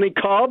eating too many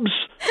carbs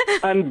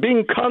and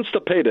being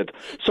constipated.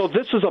 So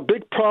this is a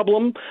big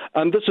problem,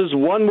 and this is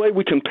one way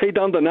we can pay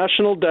down the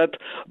national debt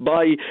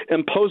by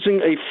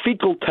imposing a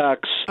fecal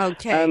tax.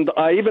 Okay. And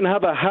I even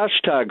have a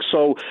hashtag.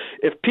 So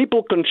if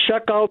people can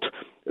check out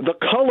the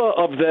color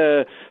of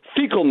their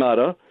fecal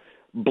matter,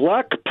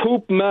 black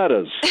poop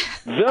matters.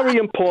 Very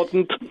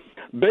important.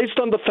 Based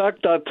on the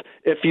fact that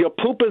if your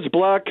poop is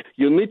black,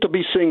 you need to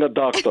be seeing a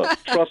doctor.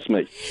 Trust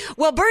me.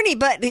 Well, Bernie,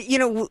 but,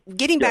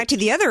 getting back to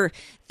the other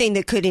thing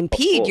that could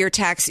impede your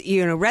tax,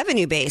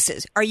 revenue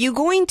bases, are you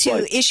going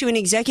to issue an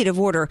executive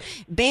order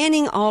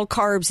banning all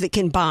carbs that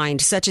can bind,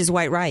 such as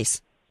white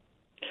rice?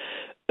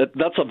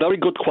 That's a very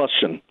good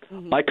question.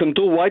 Mm-hmm. I can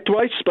do white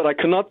rice, but I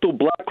cannot do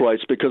black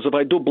rice, because if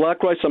I do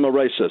black rice, I'm a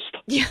racist.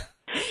 Yeah.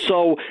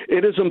 So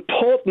it is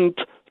important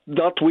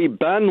that we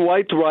ban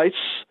white rice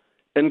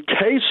in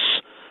case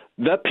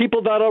that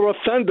people that are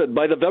offended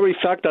by the very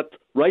fact that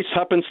rice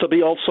happens to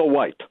be also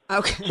white.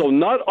 Okay. So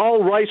not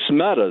all rice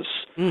matters,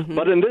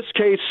 but in this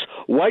case,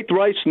 white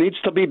rice needs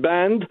to be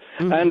banned.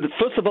 And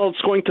first of all,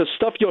 it's going to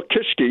stuff your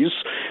kishkis.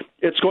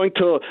 It's going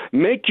to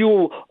make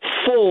you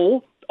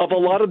full of a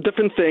lot of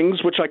different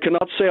things, which I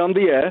cannot say on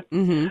the air.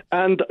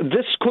 And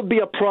this could be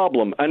a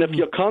problem. And if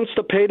you're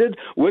constipated,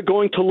 we're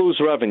going to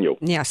lose revenue.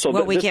 Yes,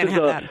 so we can't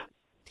have that.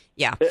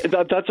 Yeah.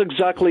 That's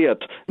exactly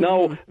it.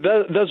 Now,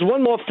 there's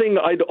one more thing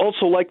I'd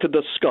also like to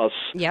discuss,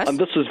 and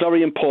this is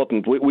very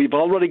important. We've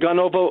already gone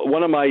over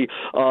one of my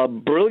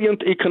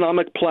brilliant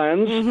economic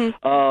plans,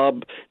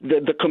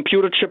 the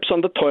computer chips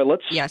on the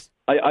toilets. Yes.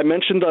 I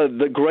mentioned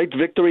the great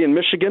victory in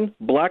Michigan,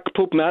 black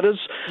poop matters.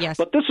 Yes.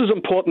 But this is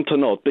important to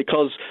note,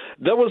 because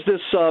there was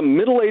this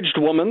middle-aged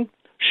woman.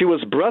 She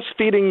was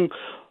breastfeeding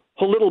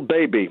her little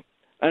baby,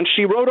 and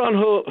she wrote on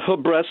her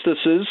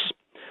breastises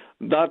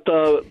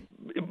that...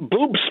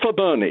 boobs for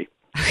Bernie.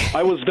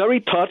 I was very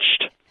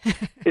touched.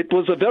 It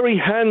was a very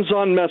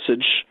hands-on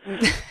message,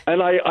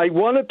 and I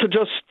wanted to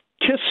just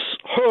kiss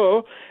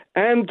her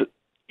and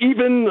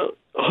even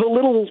her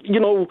little,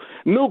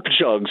 milk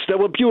jugs. They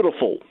were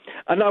beautiful.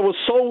 And I was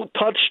so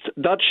touched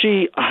that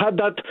she had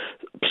that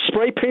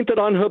spray painted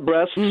on her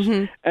breasts,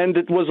 and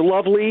it was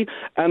lovely.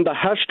 And the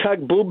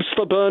hashtag boobs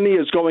for Bernie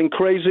is going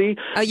crazy.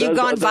 Oh, you've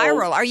gone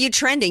viral. Are you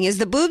trending? Is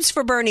the boobs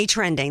for Bernie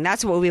trending?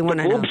 That's what we want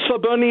to know. Boobs for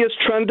Bernie is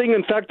trending.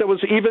 In fact, there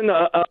was even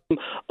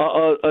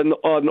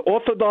an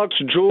Orthodox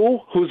Jew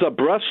who's a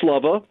breast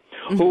lover,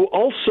 who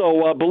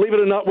also, believe it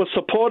or not, was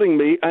supporting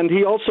me, and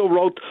he also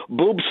wrote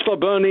 "boobs for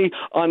Bernie"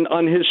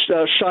 on his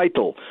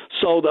sheitel.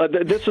 So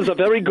this is a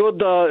very good.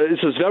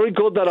 This is very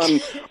good that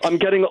I'm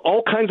getting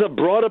all kinds of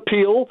broad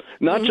appeal,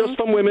 not just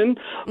from women,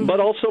 but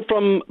also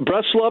from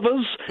breast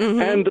lovers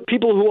and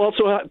people who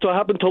also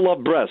happen to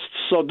love breasts.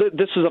 So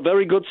this is a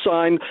very good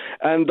sign,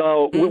 and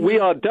we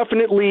are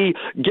definitely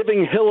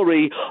giving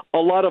Hillary a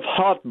lot of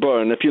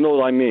heartburn, if you know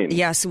what I mean.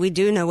 Yes, we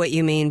do know what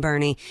you mean,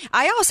 Bernie.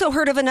 I also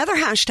heard of another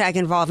hashtag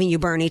involving you,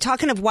 Bernie,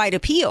 talking of white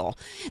appeal,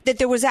 that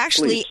there was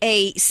actually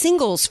a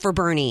Singles for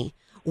Bernie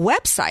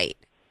website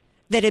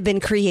that had been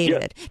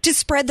created to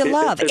spread the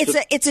love.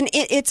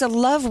 It's a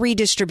love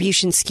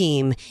redistribution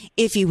scheme,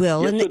 if you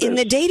will, in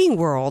the dating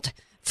world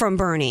from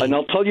Bernie. And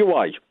I'll tell you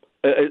why.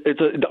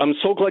 I'm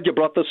so glad you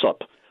brought this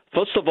up.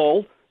 First of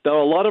all, there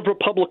are a lot of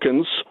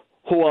Republicans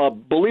who are,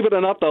 believe it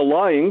or not, they're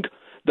lying.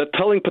 They're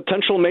telling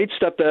potential mates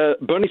that they're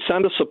Bernie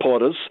Sanders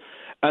supporters,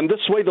 and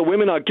this way the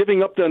women are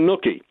giving up their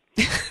nookie.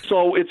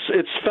 So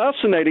it's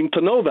fascinating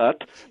to know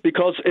that,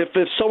 because if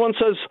someone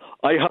says,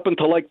 I happen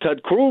to like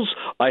Ted Cruz,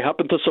 I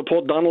happen to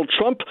support Donald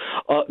Trump,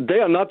 they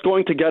are not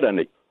going to get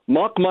any.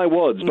 Mark my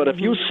words. But if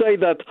you say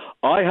that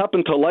I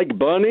happen to like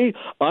Bernie,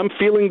 I'm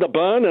feeling the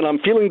burn, and I'm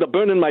feeling the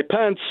burn in my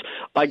pants,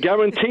 I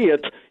guarantee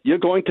it, you're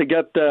going to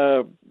get...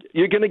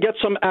 you're going to get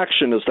some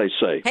action, as they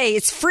say. Hey,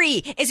 it's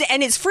free.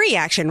 And it's free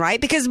action,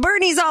 right? Because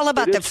Bernie's all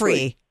about the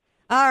free.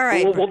 All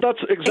right. Well, that's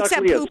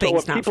exactly it. So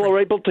if people are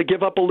able to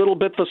give up a little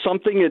bit for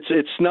something,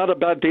 it's not a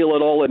bad deal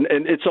at all. And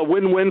it's a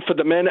win-win for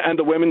the men and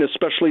the women,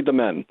 especially the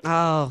men.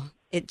 Oh,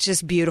 it's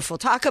just beautiful.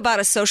 Talk about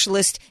a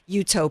socialist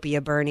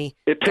utopia, Bernie.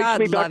 It takes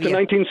me back to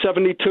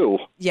 1972.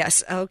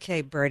 Yes.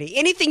 Okay, Bernie.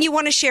 Anything you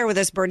want to share with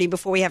us, Bernie,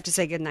 before we have to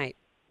say goodnight?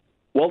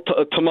 Well,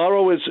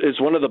 tomorrow is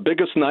one of the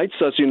biggest nights,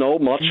 as you know,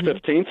 March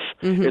 15th.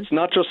 It's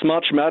not just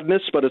March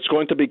Madness, but it's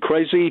going to be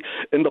crazy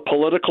in the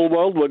political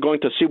world. We're going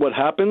to see what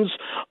happens.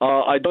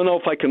 I don't know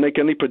if I can make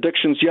any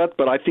predictions yet,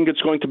 but I think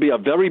it's going to be a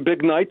very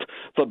big night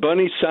for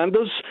Bernie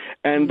Sanders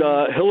and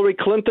Hillary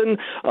Clinton.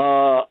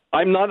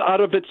 I'm not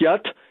out of it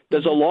yet.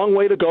 There's a long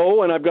way to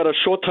go, and I've got a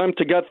short time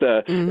to get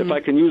there. If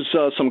I can use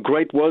some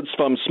great words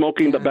from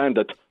Smoking the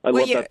Bandit. I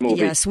love that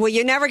movie. Yes. Well,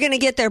 you're never going to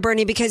get there,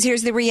 Bernie, because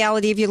here's the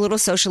reality of your little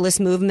socialist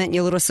movement,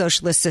 your little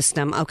socialist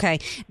system, okay?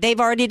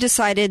 They've already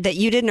decided that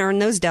you didn't earn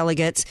those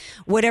delegates.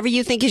 Whatever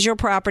you think is your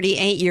property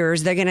ain't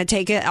yours. They're going to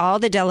take all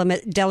the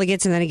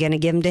delegates and then they're going to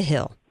give them to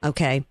Hill.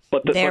 Okay,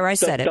 I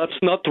said it. That's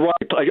not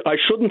right. I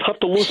shouldn't have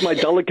to lose my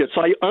delegates.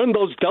 I earned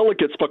those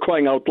delegates, for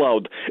crying out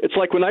loud. It's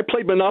like when I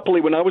played Monopoly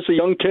when I was a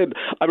young kid.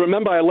 I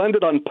remember I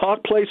landed on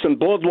Park Place and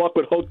Boardwalk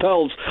with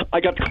hotels. I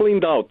got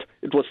cleaned out.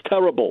 It was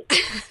terrible.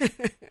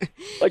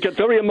 I get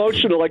very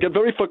emotional. I get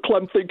very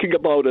verklempt thinking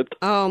about it.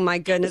 Oh, my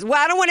goodness.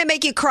 Well, I don't want to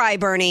make you cry,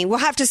 Bernie. We'll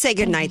have to say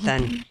goodnight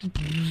then.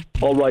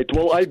 All right.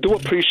 Well, I do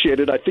appreciate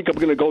it. I think I'm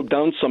going to go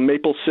down some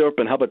maple syrup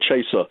and have a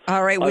chaser.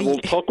 All right. I will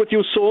talk with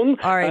you soon.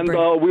 All right, and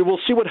Bernie. we will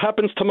see what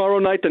happens tomorrow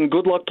night, and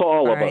good luck to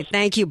all of us.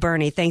 Thank you,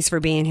 Bernie. Thanks for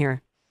being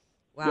here.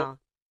 Wow. Yep.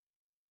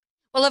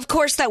 Well, of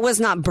course, that was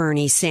not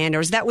Bernie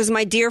Sanders. That was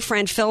my dear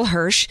friend Phil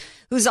Hirsch,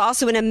 who's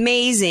also an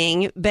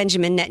amazing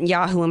Benjamin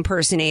Netanyahu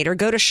impersonator.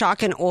 Go to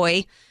Shock and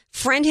Oi.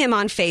 Friend him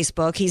on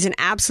Facebook. He's an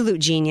absolute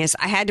genius.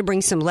 I had to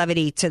bring some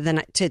levity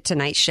to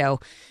tonight's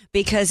show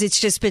because it's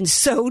just been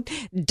so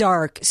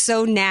dark,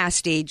 so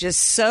nasty,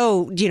 just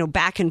so,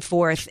 back and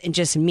forth and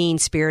just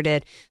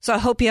mean-spirited. So I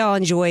hope you all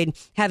enjoyed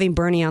having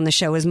Bernie on the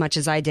show as much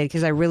as I did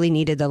because I really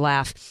needed the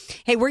laugh.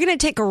 Hey, we're going to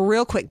take a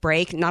real quick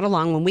break, not a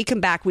long one. When we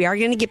come back, we are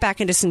going to get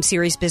back into some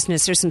serious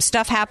business. There's some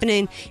stuff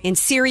happening in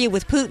Syria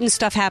with Putin,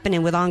 stuff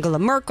happening with Angela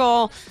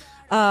Merkel.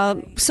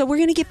 So we're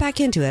going to get back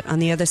into it on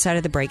the other side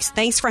of the breaks.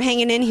 Thanks for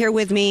hanging in here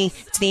with me.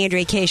 It's the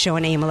Andrea Kaye Show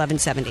on AM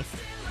 1170.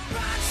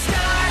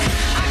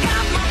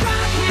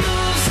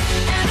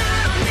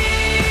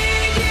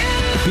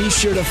 Be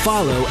sure to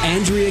follow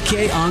Andrea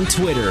Kaye on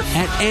Twitter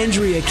at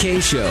Andrea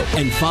Kaye Show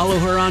and follow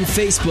her on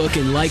Facebook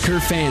and like her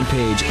fan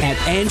page at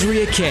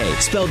Andrea Kaye,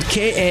 spelled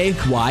Kaye.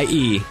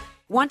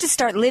 Want to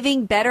start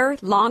living better,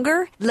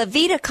 longer?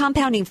 Levita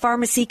Compounding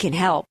Pharmacy can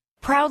help.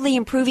 Proudly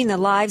improving the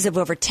lives of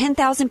over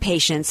 10,000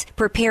 patients,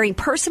 preparing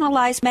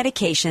personalized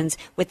medications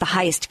with the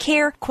highest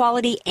care,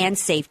 quality, and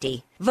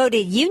safety.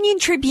 Voted Union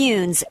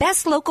Tribune's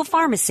best local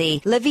pharmacy,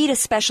 Levita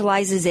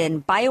specializes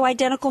in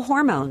bioidentical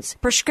hormones,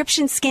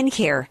 prescription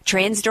skincare,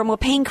 transdermal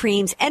pain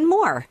creams, and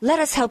more. Let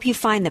us help you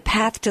find the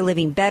path to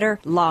living better,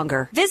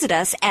 longer. Visit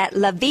us at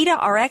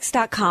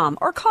LevitaRx.com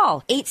or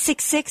call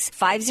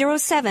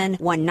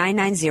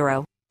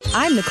 866-507-1990.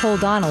 I'm Nicole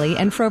Donnelly,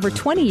 and for over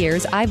 20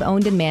 years, I've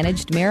owned and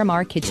managed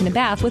Miramar Kitchen and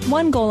Bath with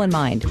one goal in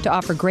mind, to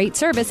offer great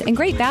service and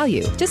great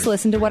value. Just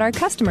listen to what our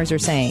customers are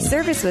saying.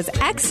 Service was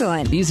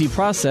excellent. Easy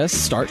process,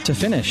 start to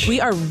finish. We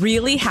are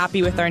really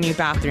happy with our new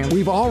bathroom.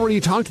 We've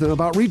already talked to them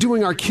about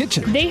redoing our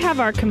kitchen. They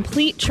have our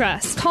complete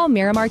trust. Call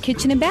Miramar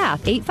Kitchen and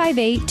Bath,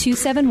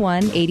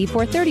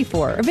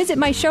 858-271-8434, or visit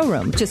my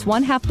showroom, just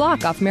 1/2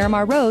 block off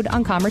Miramar Road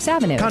on Commerce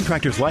Avenue.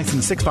 Contractors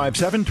license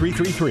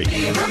 657-333.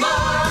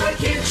 Miramar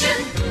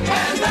Kitchen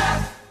and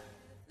Bath.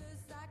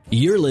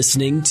 You're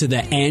listening to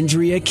the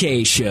Andrea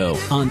Kaye Show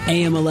on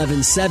AM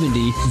 1170,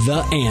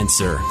 The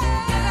Answer.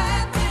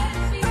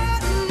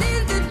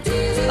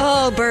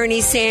 Oh,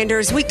 Bernie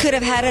Sanders, we could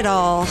have had it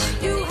all.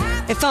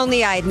 If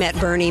only I had met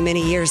Bernie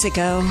many years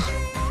ago,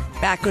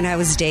 back when I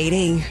was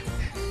dating.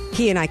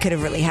 He and I could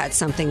have really had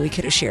something. We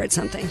could have shared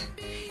something.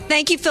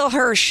 Thank you, Phil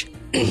Hirsch,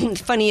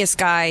 funniest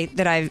guy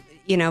that I've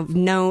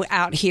known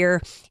out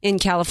here in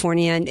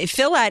California. And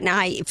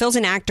Phil's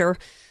an actor,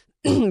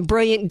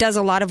 brilliant, does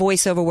a lot of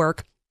voiceover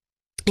work.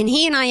 And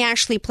he and I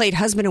actually played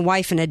husband and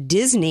wife in a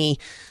Disney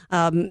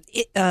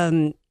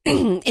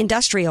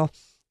industrial.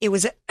 It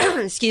was,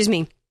 excuse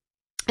me,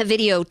 a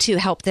video to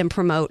help them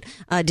promote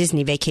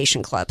Disney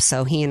Vacation Club.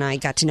 So he and I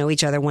got to know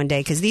each other one day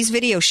because these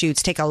video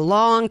shoots take a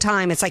long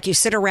time. It's like you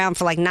sit around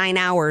for like 9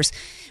 hours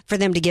for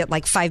them to get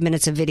like 5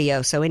 minutes of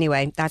video. So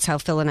anyway, that's how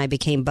Phil and I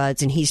became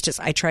buds. And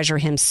I treasure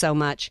him so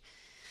much.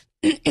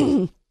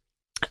 Getting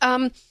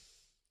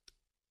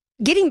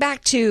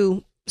back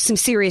to some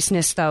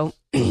seriousness, though,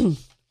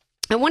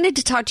 I wanted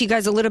to talk to you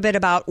guys a little bit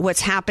about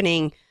what's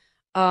happening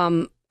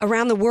around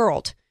the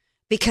world,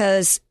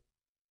 because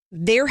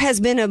there has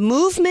been a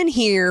movement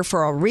here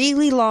for a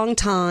really long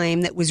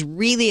time that was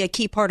really a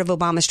key part of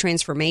Obama's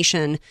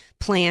transformation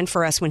plan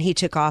for us when he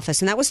took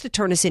office, and that was to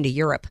turn us into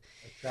Europe.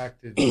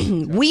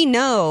 We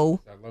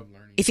know,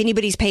 if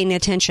anybody's paying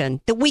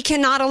attention, that we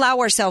cannot allow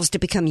ourselves to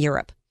become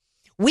Europe.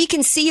 We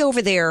can see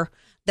over there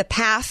the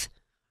path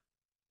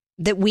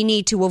that we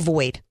need to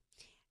avoid,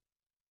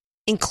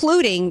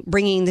 including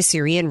bringing the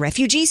Syrian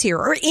refugees here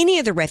or any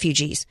of the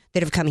refugees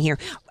that have come here.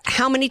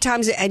 how many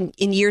times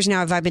in years now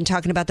have I been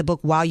talking about the book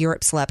While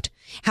Europe Slept?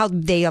 How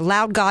they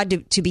allowed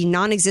God to be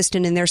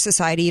non-existent in their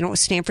society. You don't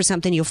stand for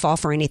something, you'll fall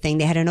for anything.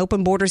 They had an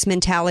open borders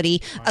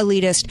mentality,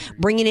 elitist,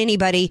 bring in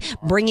anybody,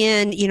 bring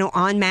in,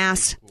 en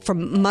masse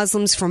from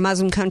Muslims from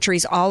Muslim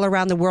countries all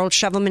around the world,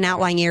 shove them in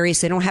outlying areas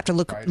so they don't have to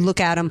look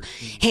at them,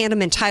 hand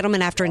them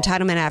entitlement after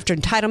entitlement after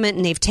entitlement,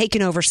 and they've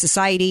taken over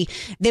society.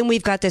 Then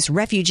we've got this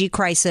refugee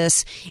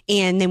crisis,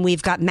 and then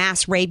we've got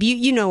mass rape.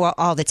 You know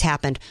all that's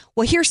happened.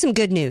 Well, here's some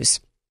good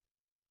news.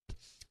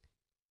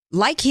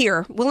 Like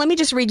here, well, let me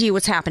just read you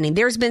what's happening.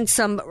 There's been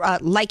some,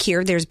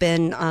 there's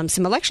been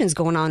some elections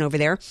going on over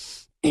there.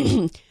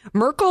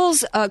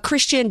 Merkel's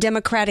Christian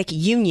Democratic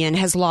Union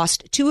has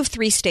lost 2 of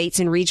 3 states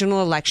in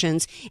regional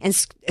elections and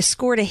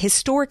scored a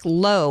historic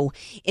low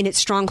in its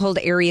stronghold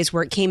areas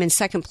where it came in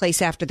second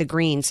place after the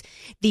Greens.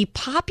 The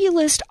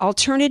populist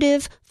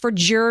Alternative for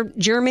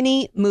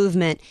Germany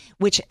movement,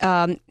 which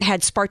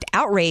had sparked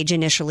outrage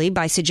initially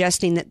by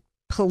suggesting that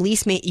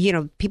police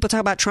people talk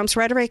about Trump's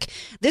rhetoric.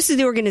 This is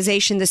the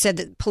organization that said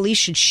that police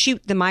should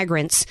shoot the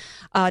migrants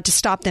to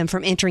stop them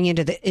from entering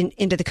into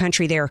the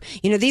country there.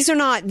 These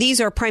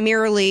are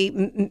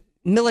primarily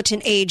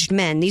militant aged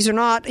men. These are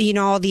not,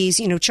 all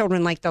these,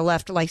 children like the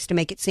left likes to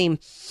make it seem.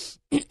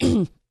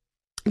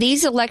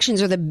 These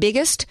elections are the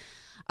biggest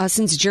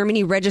since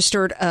Germany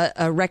registered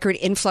a record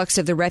influx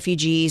of the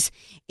refugees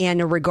and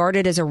are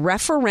regarded as a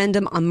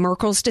referendum on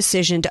Merkel's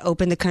decision to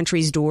open the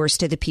country's doors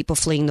to the people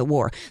fleeing the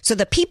war. So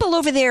the people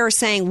over there are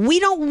saying, we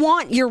don't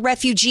want your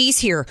refugees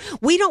here.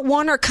 We don't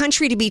want our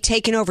country to be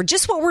taken over.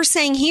 Just what we're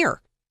saying here.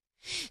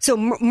 So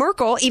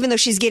Merkel, even though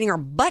she's getting her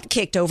butt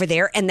kicked over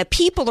there and the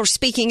people are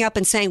speaking up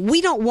and saying, we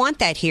don't want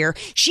that here,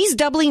 she's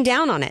doubling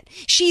down on it.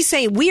 She's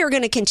saying we are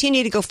going to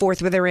continue to go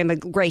forth with our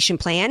immigration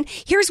plan.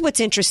 Here's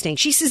what's interesting.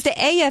 She says the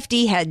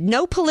AfD had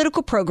no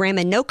political program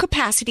and no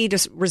capacity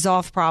to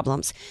resolve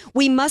problems.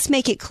 We must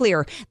make it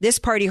clear this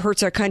party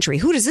hurts our country.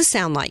 Who does this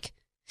sound like?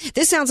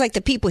 This sounds like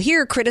the people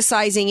here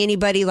criticizing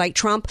anybody like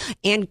Trump.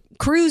 And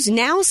Cruz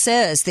now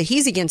says that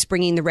he's against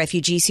bringing the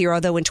refugees here,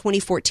 although in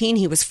 2014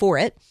 he was for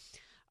it.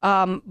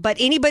 But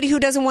anybody who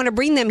doesn't want to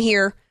bring them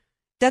here,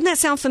 doesn't that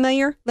sound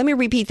familiar? Let me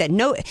repeat that.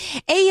 No,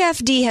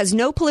 AfD has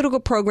no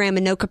political program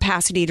and no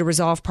capacity to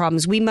resolve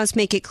problems. We must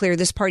make it clear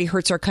this party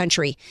hurts our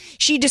country.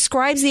 She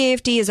describes the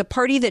AfD as a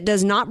party that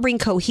does not bring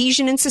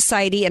cohesion in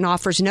society and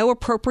offers no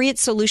appropriate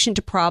solution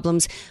to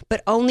problems,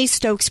 but only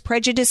stokes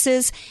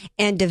prejudices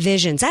and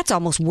divisions. That's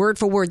almost word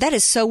for word. That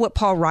is so what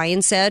Paul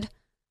Ryan said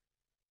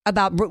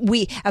about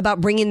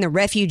bringing the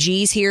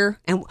refugees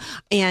here and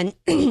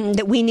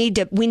that we need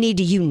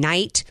to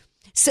unite.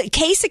 So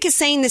Kasich is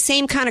saying the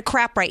same kind of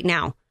crap right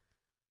now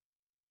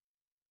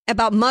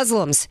about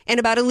Muslims and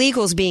about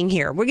illegals being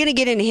here. We're going to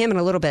get into him in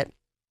a little bit.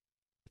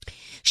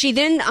 She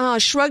then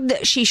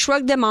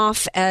shrugged them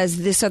off as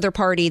this other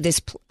party,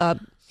 this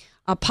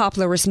a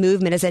popularist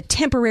movement, as a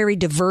temporary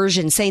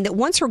diversion, saying that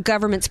once her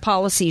government's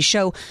policies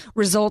show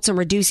results in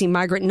reducing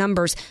migrant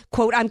numbers,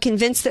 quote, I'm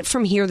convinced that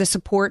from here the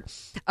support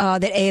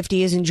that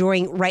AfD is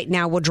enjoying right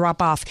now will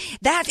drop off.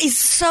 That is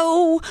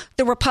so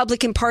the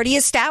Republican Party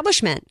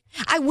establishment.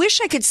 I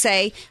wish I could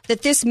say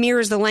that this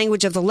mirrors the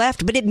language of the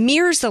left, but it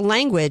mirrors the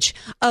language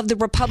of the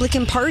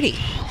Republican Party.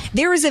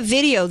 There is a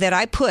video that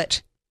I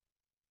put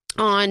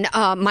on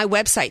my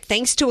website,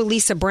 thanks to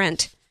Elisa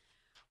Brent,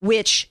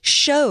 which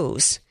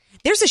shows...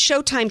 There's a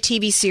Showtime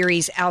TV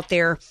series out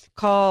there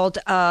called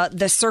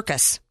The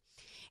Circus,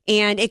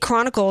 and it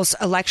chronicles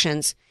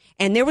elections.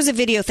 And there was a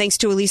video, thanks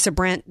to Elisa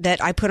Brent, that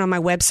I put on my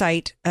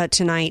website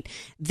tonight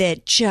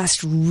that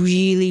just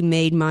really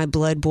made my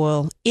blood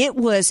boil. It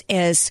was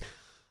as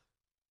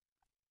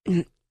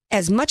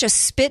much a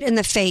spit in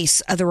the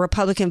face of the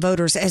Republican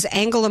voters as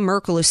Angela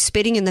Merkel is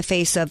spitting in the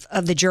face of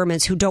the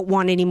Germans who don't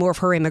want any more of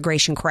her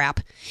immigration crap.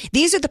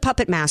 These are the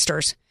puppet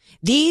masters.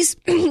 These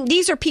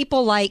are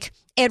people like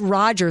Ed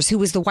Rogers, who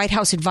was the White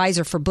House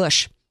advisor for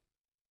Bush.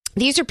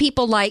 These are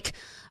people like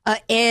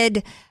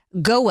Ed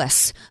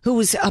Goas, who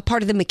was a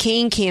part of the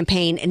McCain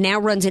campaign and now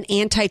runs an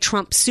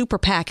anti-Trump super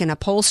PAC and a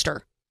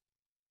pollster.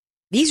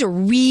 These are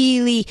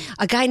really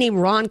a guy named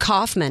Ron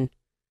Kaufman,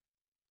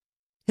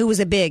 who was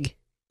a big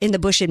in the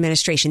Bush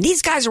administration.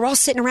 These guys are all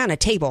sitting around a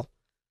table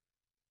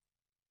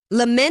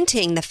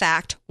lamenting the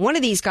fact, one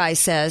of these guys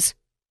says,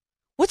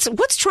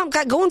 what's Trump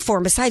got going for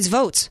him besides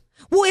votes?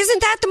 Well, isn't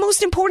that the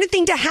most important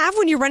thing to have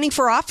when you're running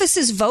for office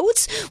is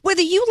votes?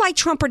 Whether you like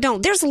Trump or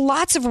don't, there's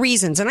lots of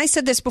reasons. And I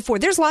said this before,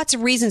 there's lots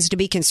of reasons to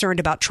be concerned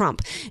about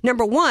Trump.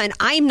 Number one,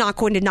 I'm not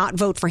going to not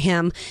vote for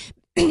him.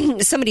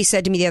 Somebody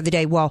said to me the other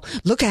day, well,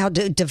 look how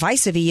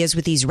divisive he is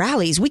with these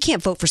rallies. We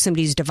can't vote for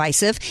somebody who's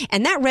divisive.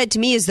 And that read to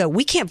me as though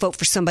we can't vote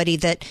for somebody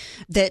that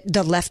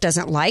the left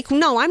doesn't like.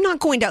 No, I'm not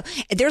going to.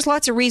 There's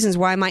lots of reasons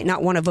why I might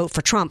not want to vote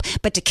for Trump.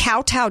 But to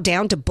kowtow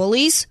down to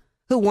bullies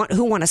who want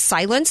to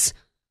silence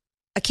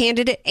a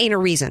candidate ain't a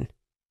reason.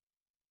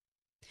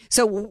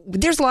 So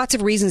there's lots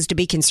of reasons to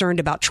be concerned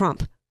about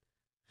Trump.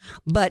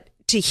 But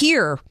to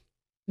hear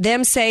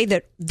them say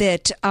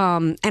that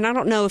and I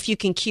don't know if you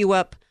can cue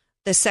up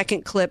the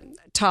second clip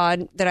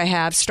Todd, that I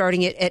have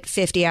starting at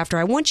 50 after.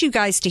 I want you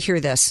guys to hear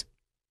this.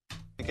 I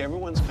think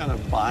everyone's kind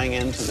of buying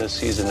into this.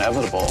 He's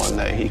inevitable and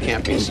that he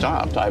can't be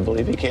stopped. I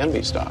believe he can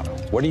be stopped.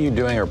 What are you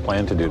doing or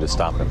plan to do to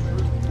stop him?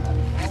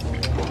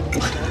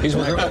 He's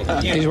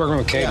working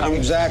with Kate. Yeah,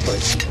 exactly.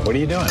 What are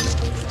you doing?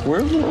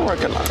 We're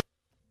working on it.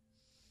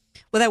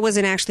 Well, that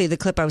wasn't actually the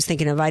clip I was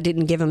thinking of. I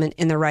didn't give him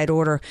in the right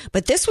order.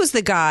 But this was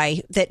the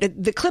guy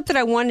the clip that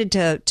I wanted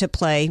to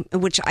play,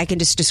 which I can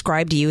just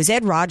describe to you, is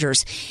Ed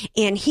Rogers.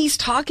 And he's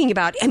talking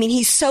about, I mean,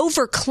 he's so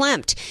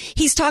verklempt.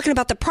 He's talking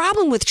about the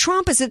problem with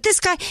Trump is that this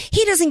guy,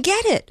 he doesn't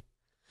get it.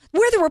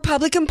 We're the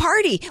Republican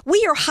Party.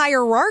 We are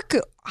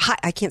hierarchical.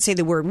 I can't say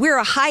the word. We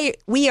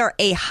are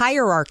a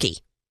hierarchy.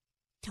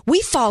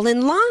 We fall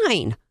in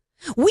line.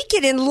 We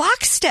get in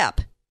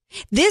lockstep.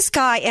 This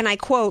guy, and I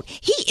quote,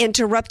 he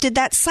interrupted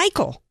that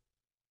cycle.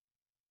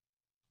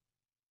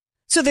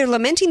 So they're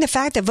lamenting the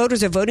fact that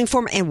voters are voting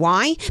for him. And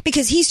why?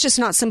 Because he's just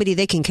not somebody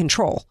they can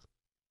control.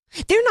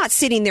 They're not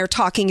sitting there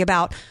talking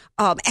about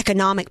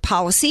economic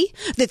policy,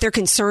 that they're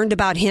concerned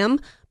about him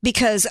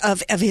because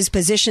of his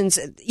positions,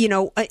 you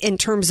know, in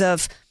terms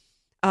of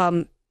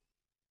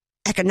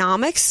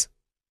economics.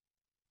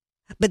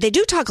 But they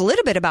do talk a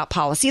little bit about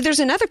policy. There's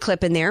another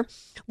clip in there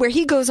where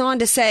he goes on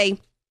to say,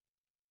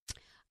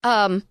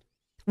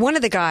 one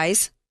of the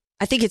guys,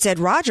 I think it's Ed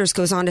Rogers,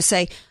 goes on to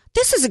say,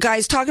 this is a guy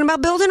who's talking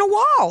about building a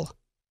wall.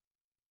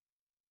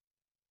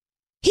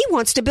 He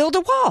wants to build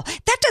a wall.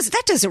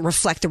 That doesn't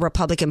reflect the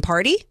Republican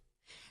Party.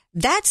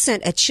 That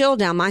sent a chill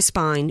down my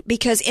spine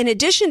because in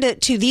addition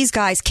to these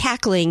guys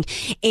cackling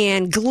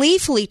and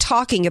gleefully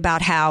talking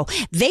about how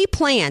they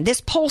plan,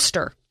 this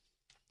pollster,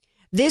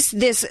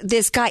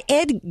 this guy,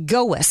 Ed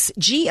Goes,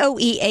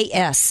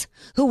 Goeas,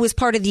 who was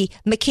part of the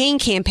McCain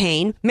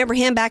campaign. Remember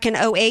him back in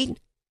 2008?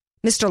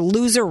 Mr.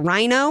 Loser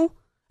Rhino,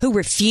 who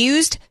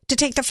refused to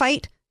take the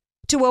fight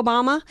to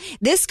Obama.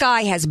 This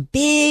guy has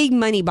big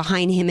money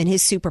behind him in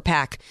his super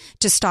PAC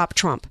to stop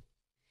Trump.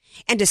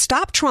 And to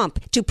stop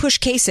Trump, to push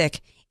Kasich,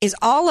 is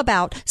all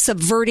about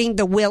subverting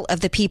the will of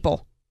the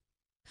people.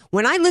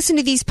 When I listen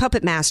to these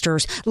puppet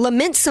masters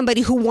lament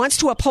somebody who wants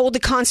to uphold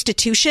the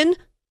Constitution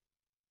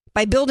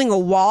by building a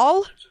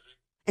wall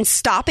and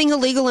stopping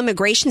illegal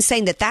immigration,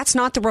 saying that that's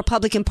not the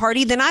Republican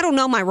Party, then I don't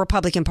know my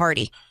Republican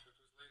Party.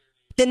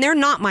 Then they're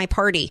not my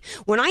party.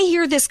 When I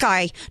hear this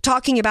guy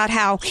talking about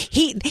how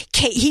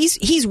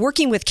he's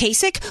working with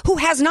Kasich, who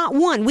has not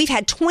won. We've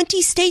had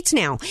 20 states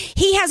now.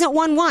 He hasn't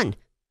won one.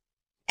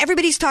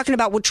 Everybody's talking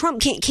about, well,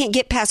 Trump can't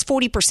get past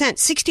 40%.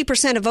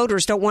 60% of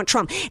voters don't want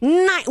Trump.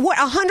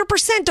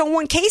 100% don't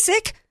want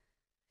Kasich.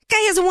 Guy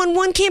hasn't won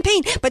one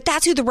campaign, but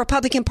that's who the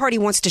Republican Party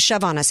wants to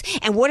shove on us.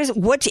 And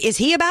what is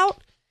he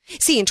about?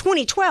 See, in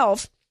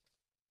 2012,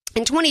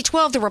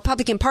 the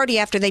Republican Party,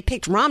 after they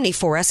picked Romney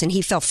for us and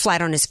he fell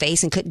flat on his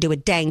face and couldn't do a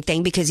dang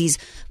thing because he's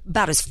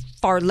about as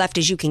far left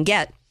as you can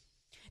get,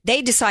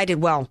 they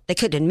decided, well, they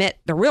couldn't admit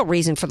the real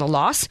reason for the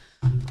loss.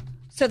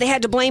 So they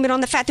had to blame it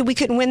on the fact that we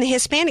couldn't win the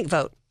Hispanic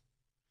vote.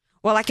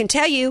 Well, I can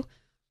tell you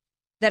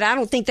that I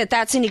don't think that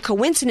that's any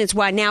coincidence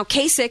why now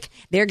Kasich,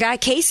 their guy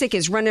Kasich,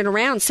 is running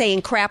around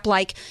saying crap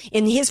like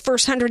in his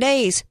first 100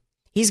 days,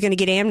 he's going to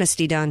get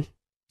amnesty done.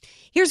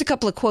 Here's a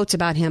couple of quotes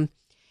about him.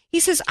 He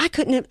says, I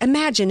couldn't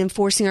imagine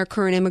enforcing our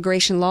current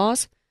immigration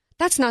laws.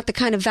 That's not the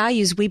kind of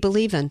values we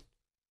believe in.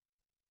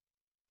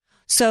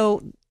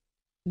 So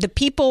the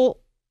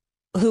people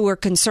who are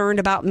concerned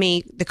about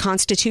me, the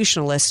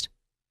constitutionalist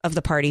of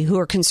the party, who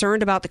are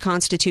concerned about the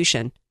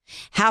Constitution,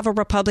 have a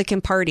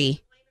Republican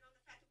Party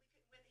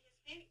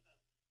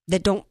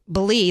that don't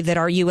believe that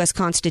our U.S.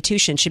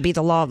 Constitution should be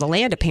the law of the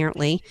land,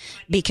 apparently,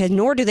 because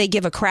nor do they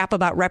give a crap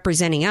about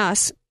representing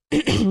us.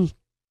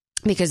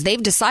 Because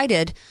they've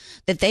decided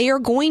that they are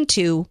going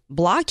to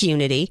block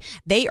unity.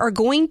 They are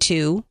going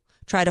to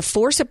try to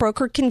force a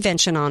brokered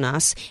convention on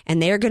us,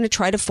 and they are going to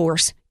try to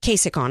force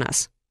Kasich on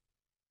us.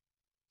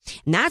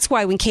 And that's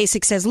why when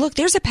Kasich says, look,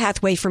 there's a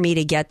pathway for me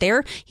to get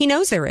there, he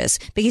knows there is,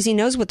 because he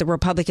knows what the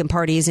Republican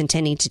Party is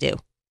intending to do.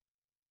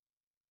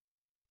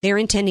 They're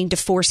intending to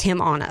force him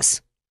on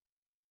us.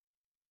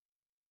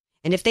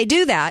 And if they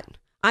do that,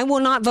 I will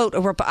not vote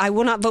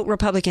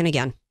Republican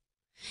again.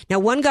 Now,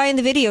 one guy in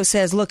the video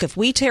says, look, if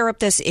we tear up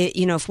this,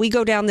 if we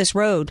go down this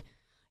road,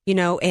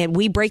 and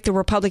we break the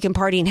Republican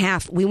Party in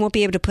half, we won't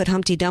be able to put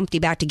Humpty Dumpty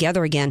back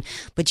together again.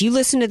 But you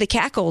listen to the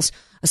cackles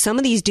of some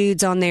of these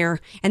dudes on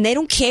there, and they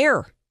don't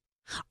care.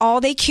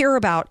 All they care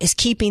about is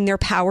keeping their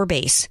power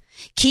base,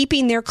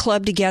 keeping their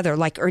club together,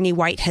 like Ernie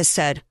White has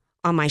said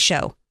on my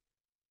show.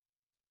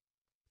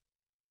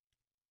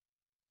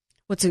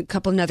 What's a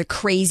couple of other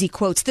crazy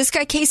quotes? This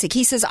guy, Kasich,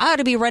 he says, I ought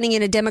to be running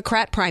in a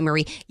Democrat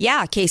primary.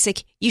 Yeah,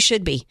 Kasich, you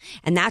should be.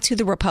 And that's who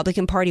the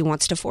Republican Party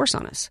wants to force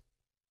on us.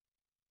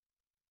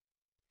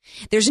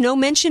 There's no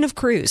mention of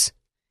Cruz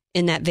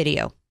in that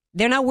video.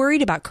 They're not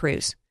worried about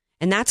Cruz.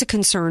 And that's a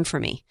concern for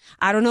me.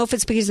 I don't know if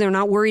it's because they're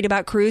not worried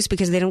about Cruz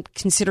because they don't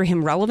consider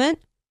him relevant,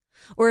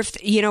 or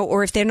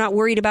if they're not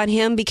worried about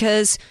him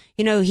because,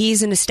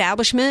 he's an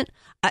establishment,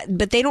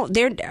 but they don't,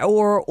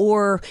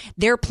 or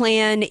their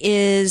plan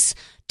is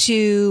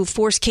to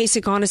force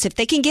Kasich on us. If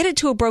they can get it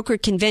to a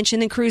brokered convention,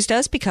 then Cruz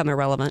does become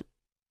irrelevant.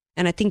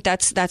 And I think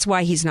that's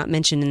why he's not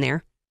mentioned in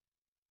there.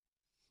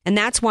 And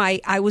that's why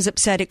I was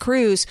upset at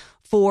Cruz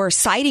for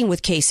siding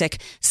with Kasich,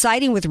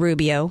 siding with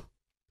Rubio,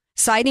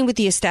 siding with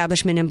the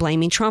establishment and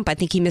blaming Trump. I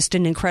think he missed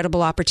an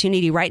incredible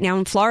opportunity. Right now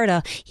in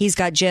Florida, he's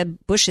got Jeb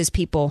Bush's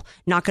people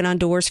knocking on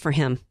doors for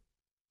him.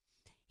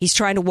 He's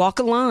trying to walk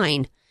a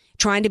line,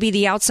 trying to be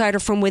the outsider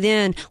from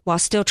within while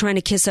still trying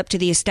to kiss up to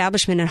the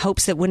establishment in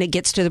hopes that when it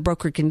gets to the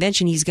brokered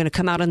convention, he's going to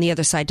come out on the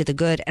other side to the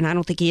good. And I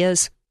don't think he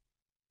is.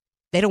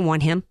 They don't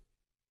want him.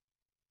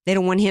 They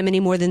don't want him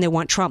any more than they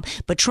want Trump.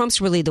 But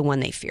Trump's really the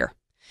one they fear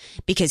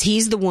because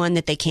he's the one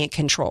that they can't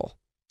control.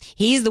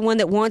 He's the one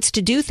that wants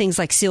to do things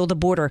like seal the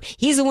border.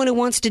 He's the one who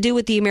wants to do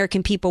what the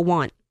American people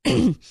want.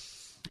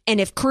 And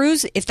if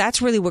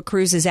that's really what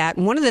Cruz is at,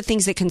 one of the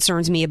things that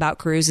concerns me about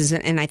Cruz is,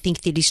 and I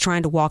think that he's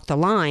trying to walk the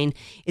line,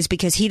 is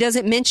because he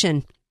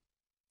mentions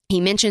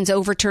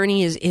overturning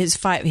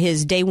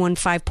his day one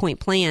 5-point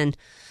plan,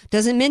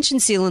 doesn't mention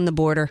sealing the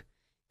border.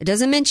 It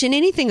doesn't mention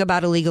anything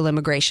about illegal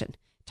immigration.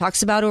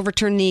 Talks about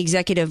overturning the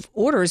executive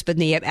orders, but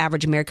the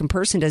average American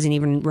person doesn't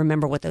even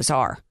remember what those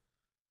are.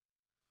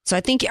 So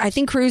I think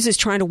Cruz is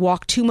trying to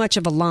walk too much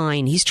of a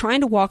line. He's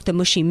trying to walk the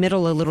mushy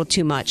middle a little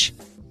too much.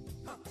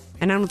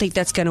 And I don't think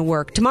that's going to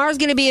work. Tomorrow's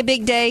going to be a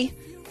big day.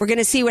 We're going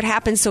to see what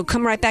happens. So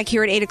come right back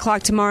here at 8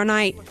 o'clock tomorrow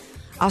night.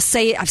 I'll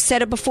say it. I've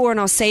said it before and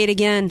I'll say it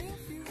again.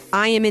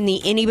 I am in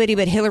the anybody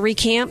but Hillary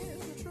camp.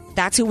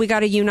 That's who we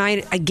got to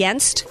unite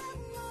against,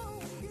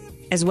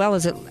 as well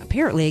as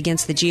apparently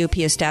against the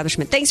GOP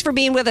establishment. Thanks for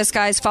being with us,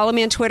 guys. Follow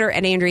me on Twitter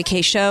at Andrea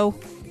K. Show.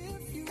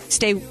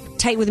 Stay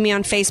tight with me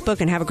on Facebook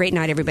and have a great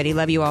night, everybody.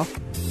 Love you all.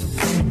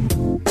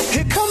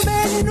 Here come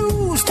bad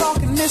news,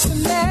 talking this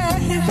and that.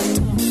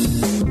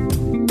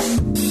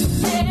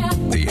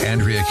 The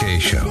Andrea K.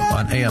 Show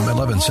on AM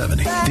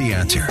 1170. The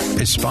Answer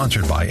is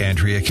sponsored by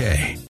Andrea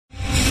K.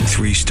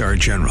 3-star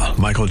General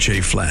Michael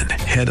J. Flynn,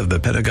 head of the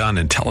Pentagon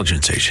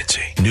Intelligence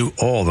Agency, knew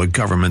all the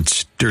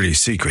government's dirty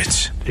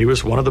secrets. He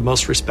was one of the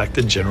most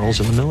respected generals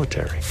in the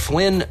military.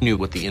 Flynn knew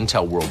what the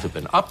intel world had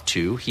been up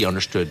to. He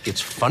understood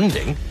its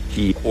funding.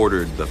 He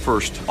ordered the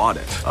first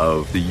audit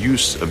of the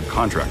use of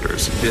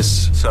contractors.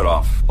 This set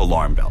off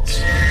alarm bells.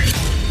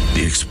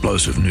 The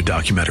explosive new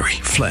documentary,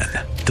 Flynn,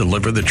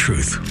 Deliver the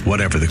Truth,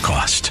 Whatever the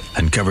Cost,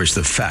 uncovers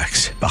the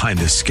facts behind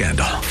this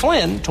scandal.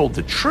 Flynn told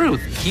the truth.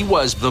 He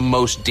was the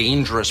most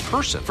dangerous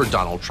person for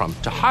Donald Trump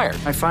to hire.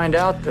 I find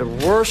out the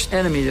worst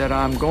enemy that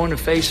I'm going to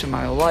face in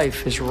my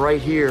life is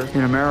right here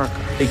in America.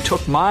 They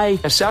took my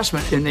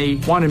assessment and they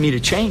wanted me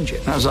to change it.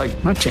 And I was like,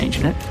 I'm not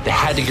changing it. They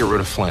had to get rid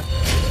of Flynn.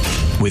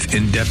 With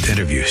in-depth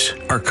interviews,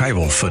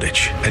 archival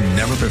footage, and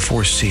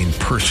never-before-seen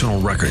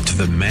personal records of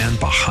the man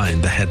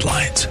behind the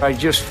headlines. I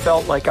just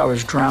felt like I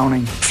was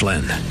drowning.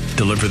 Flynn,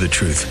 Deliver the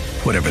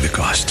Truth, Whatever the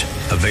Cost.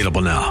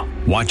 Available now.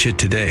 Watch it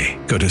today.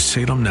 Go to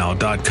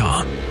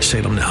salemnow.com.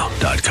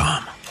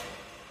 salemnow.com.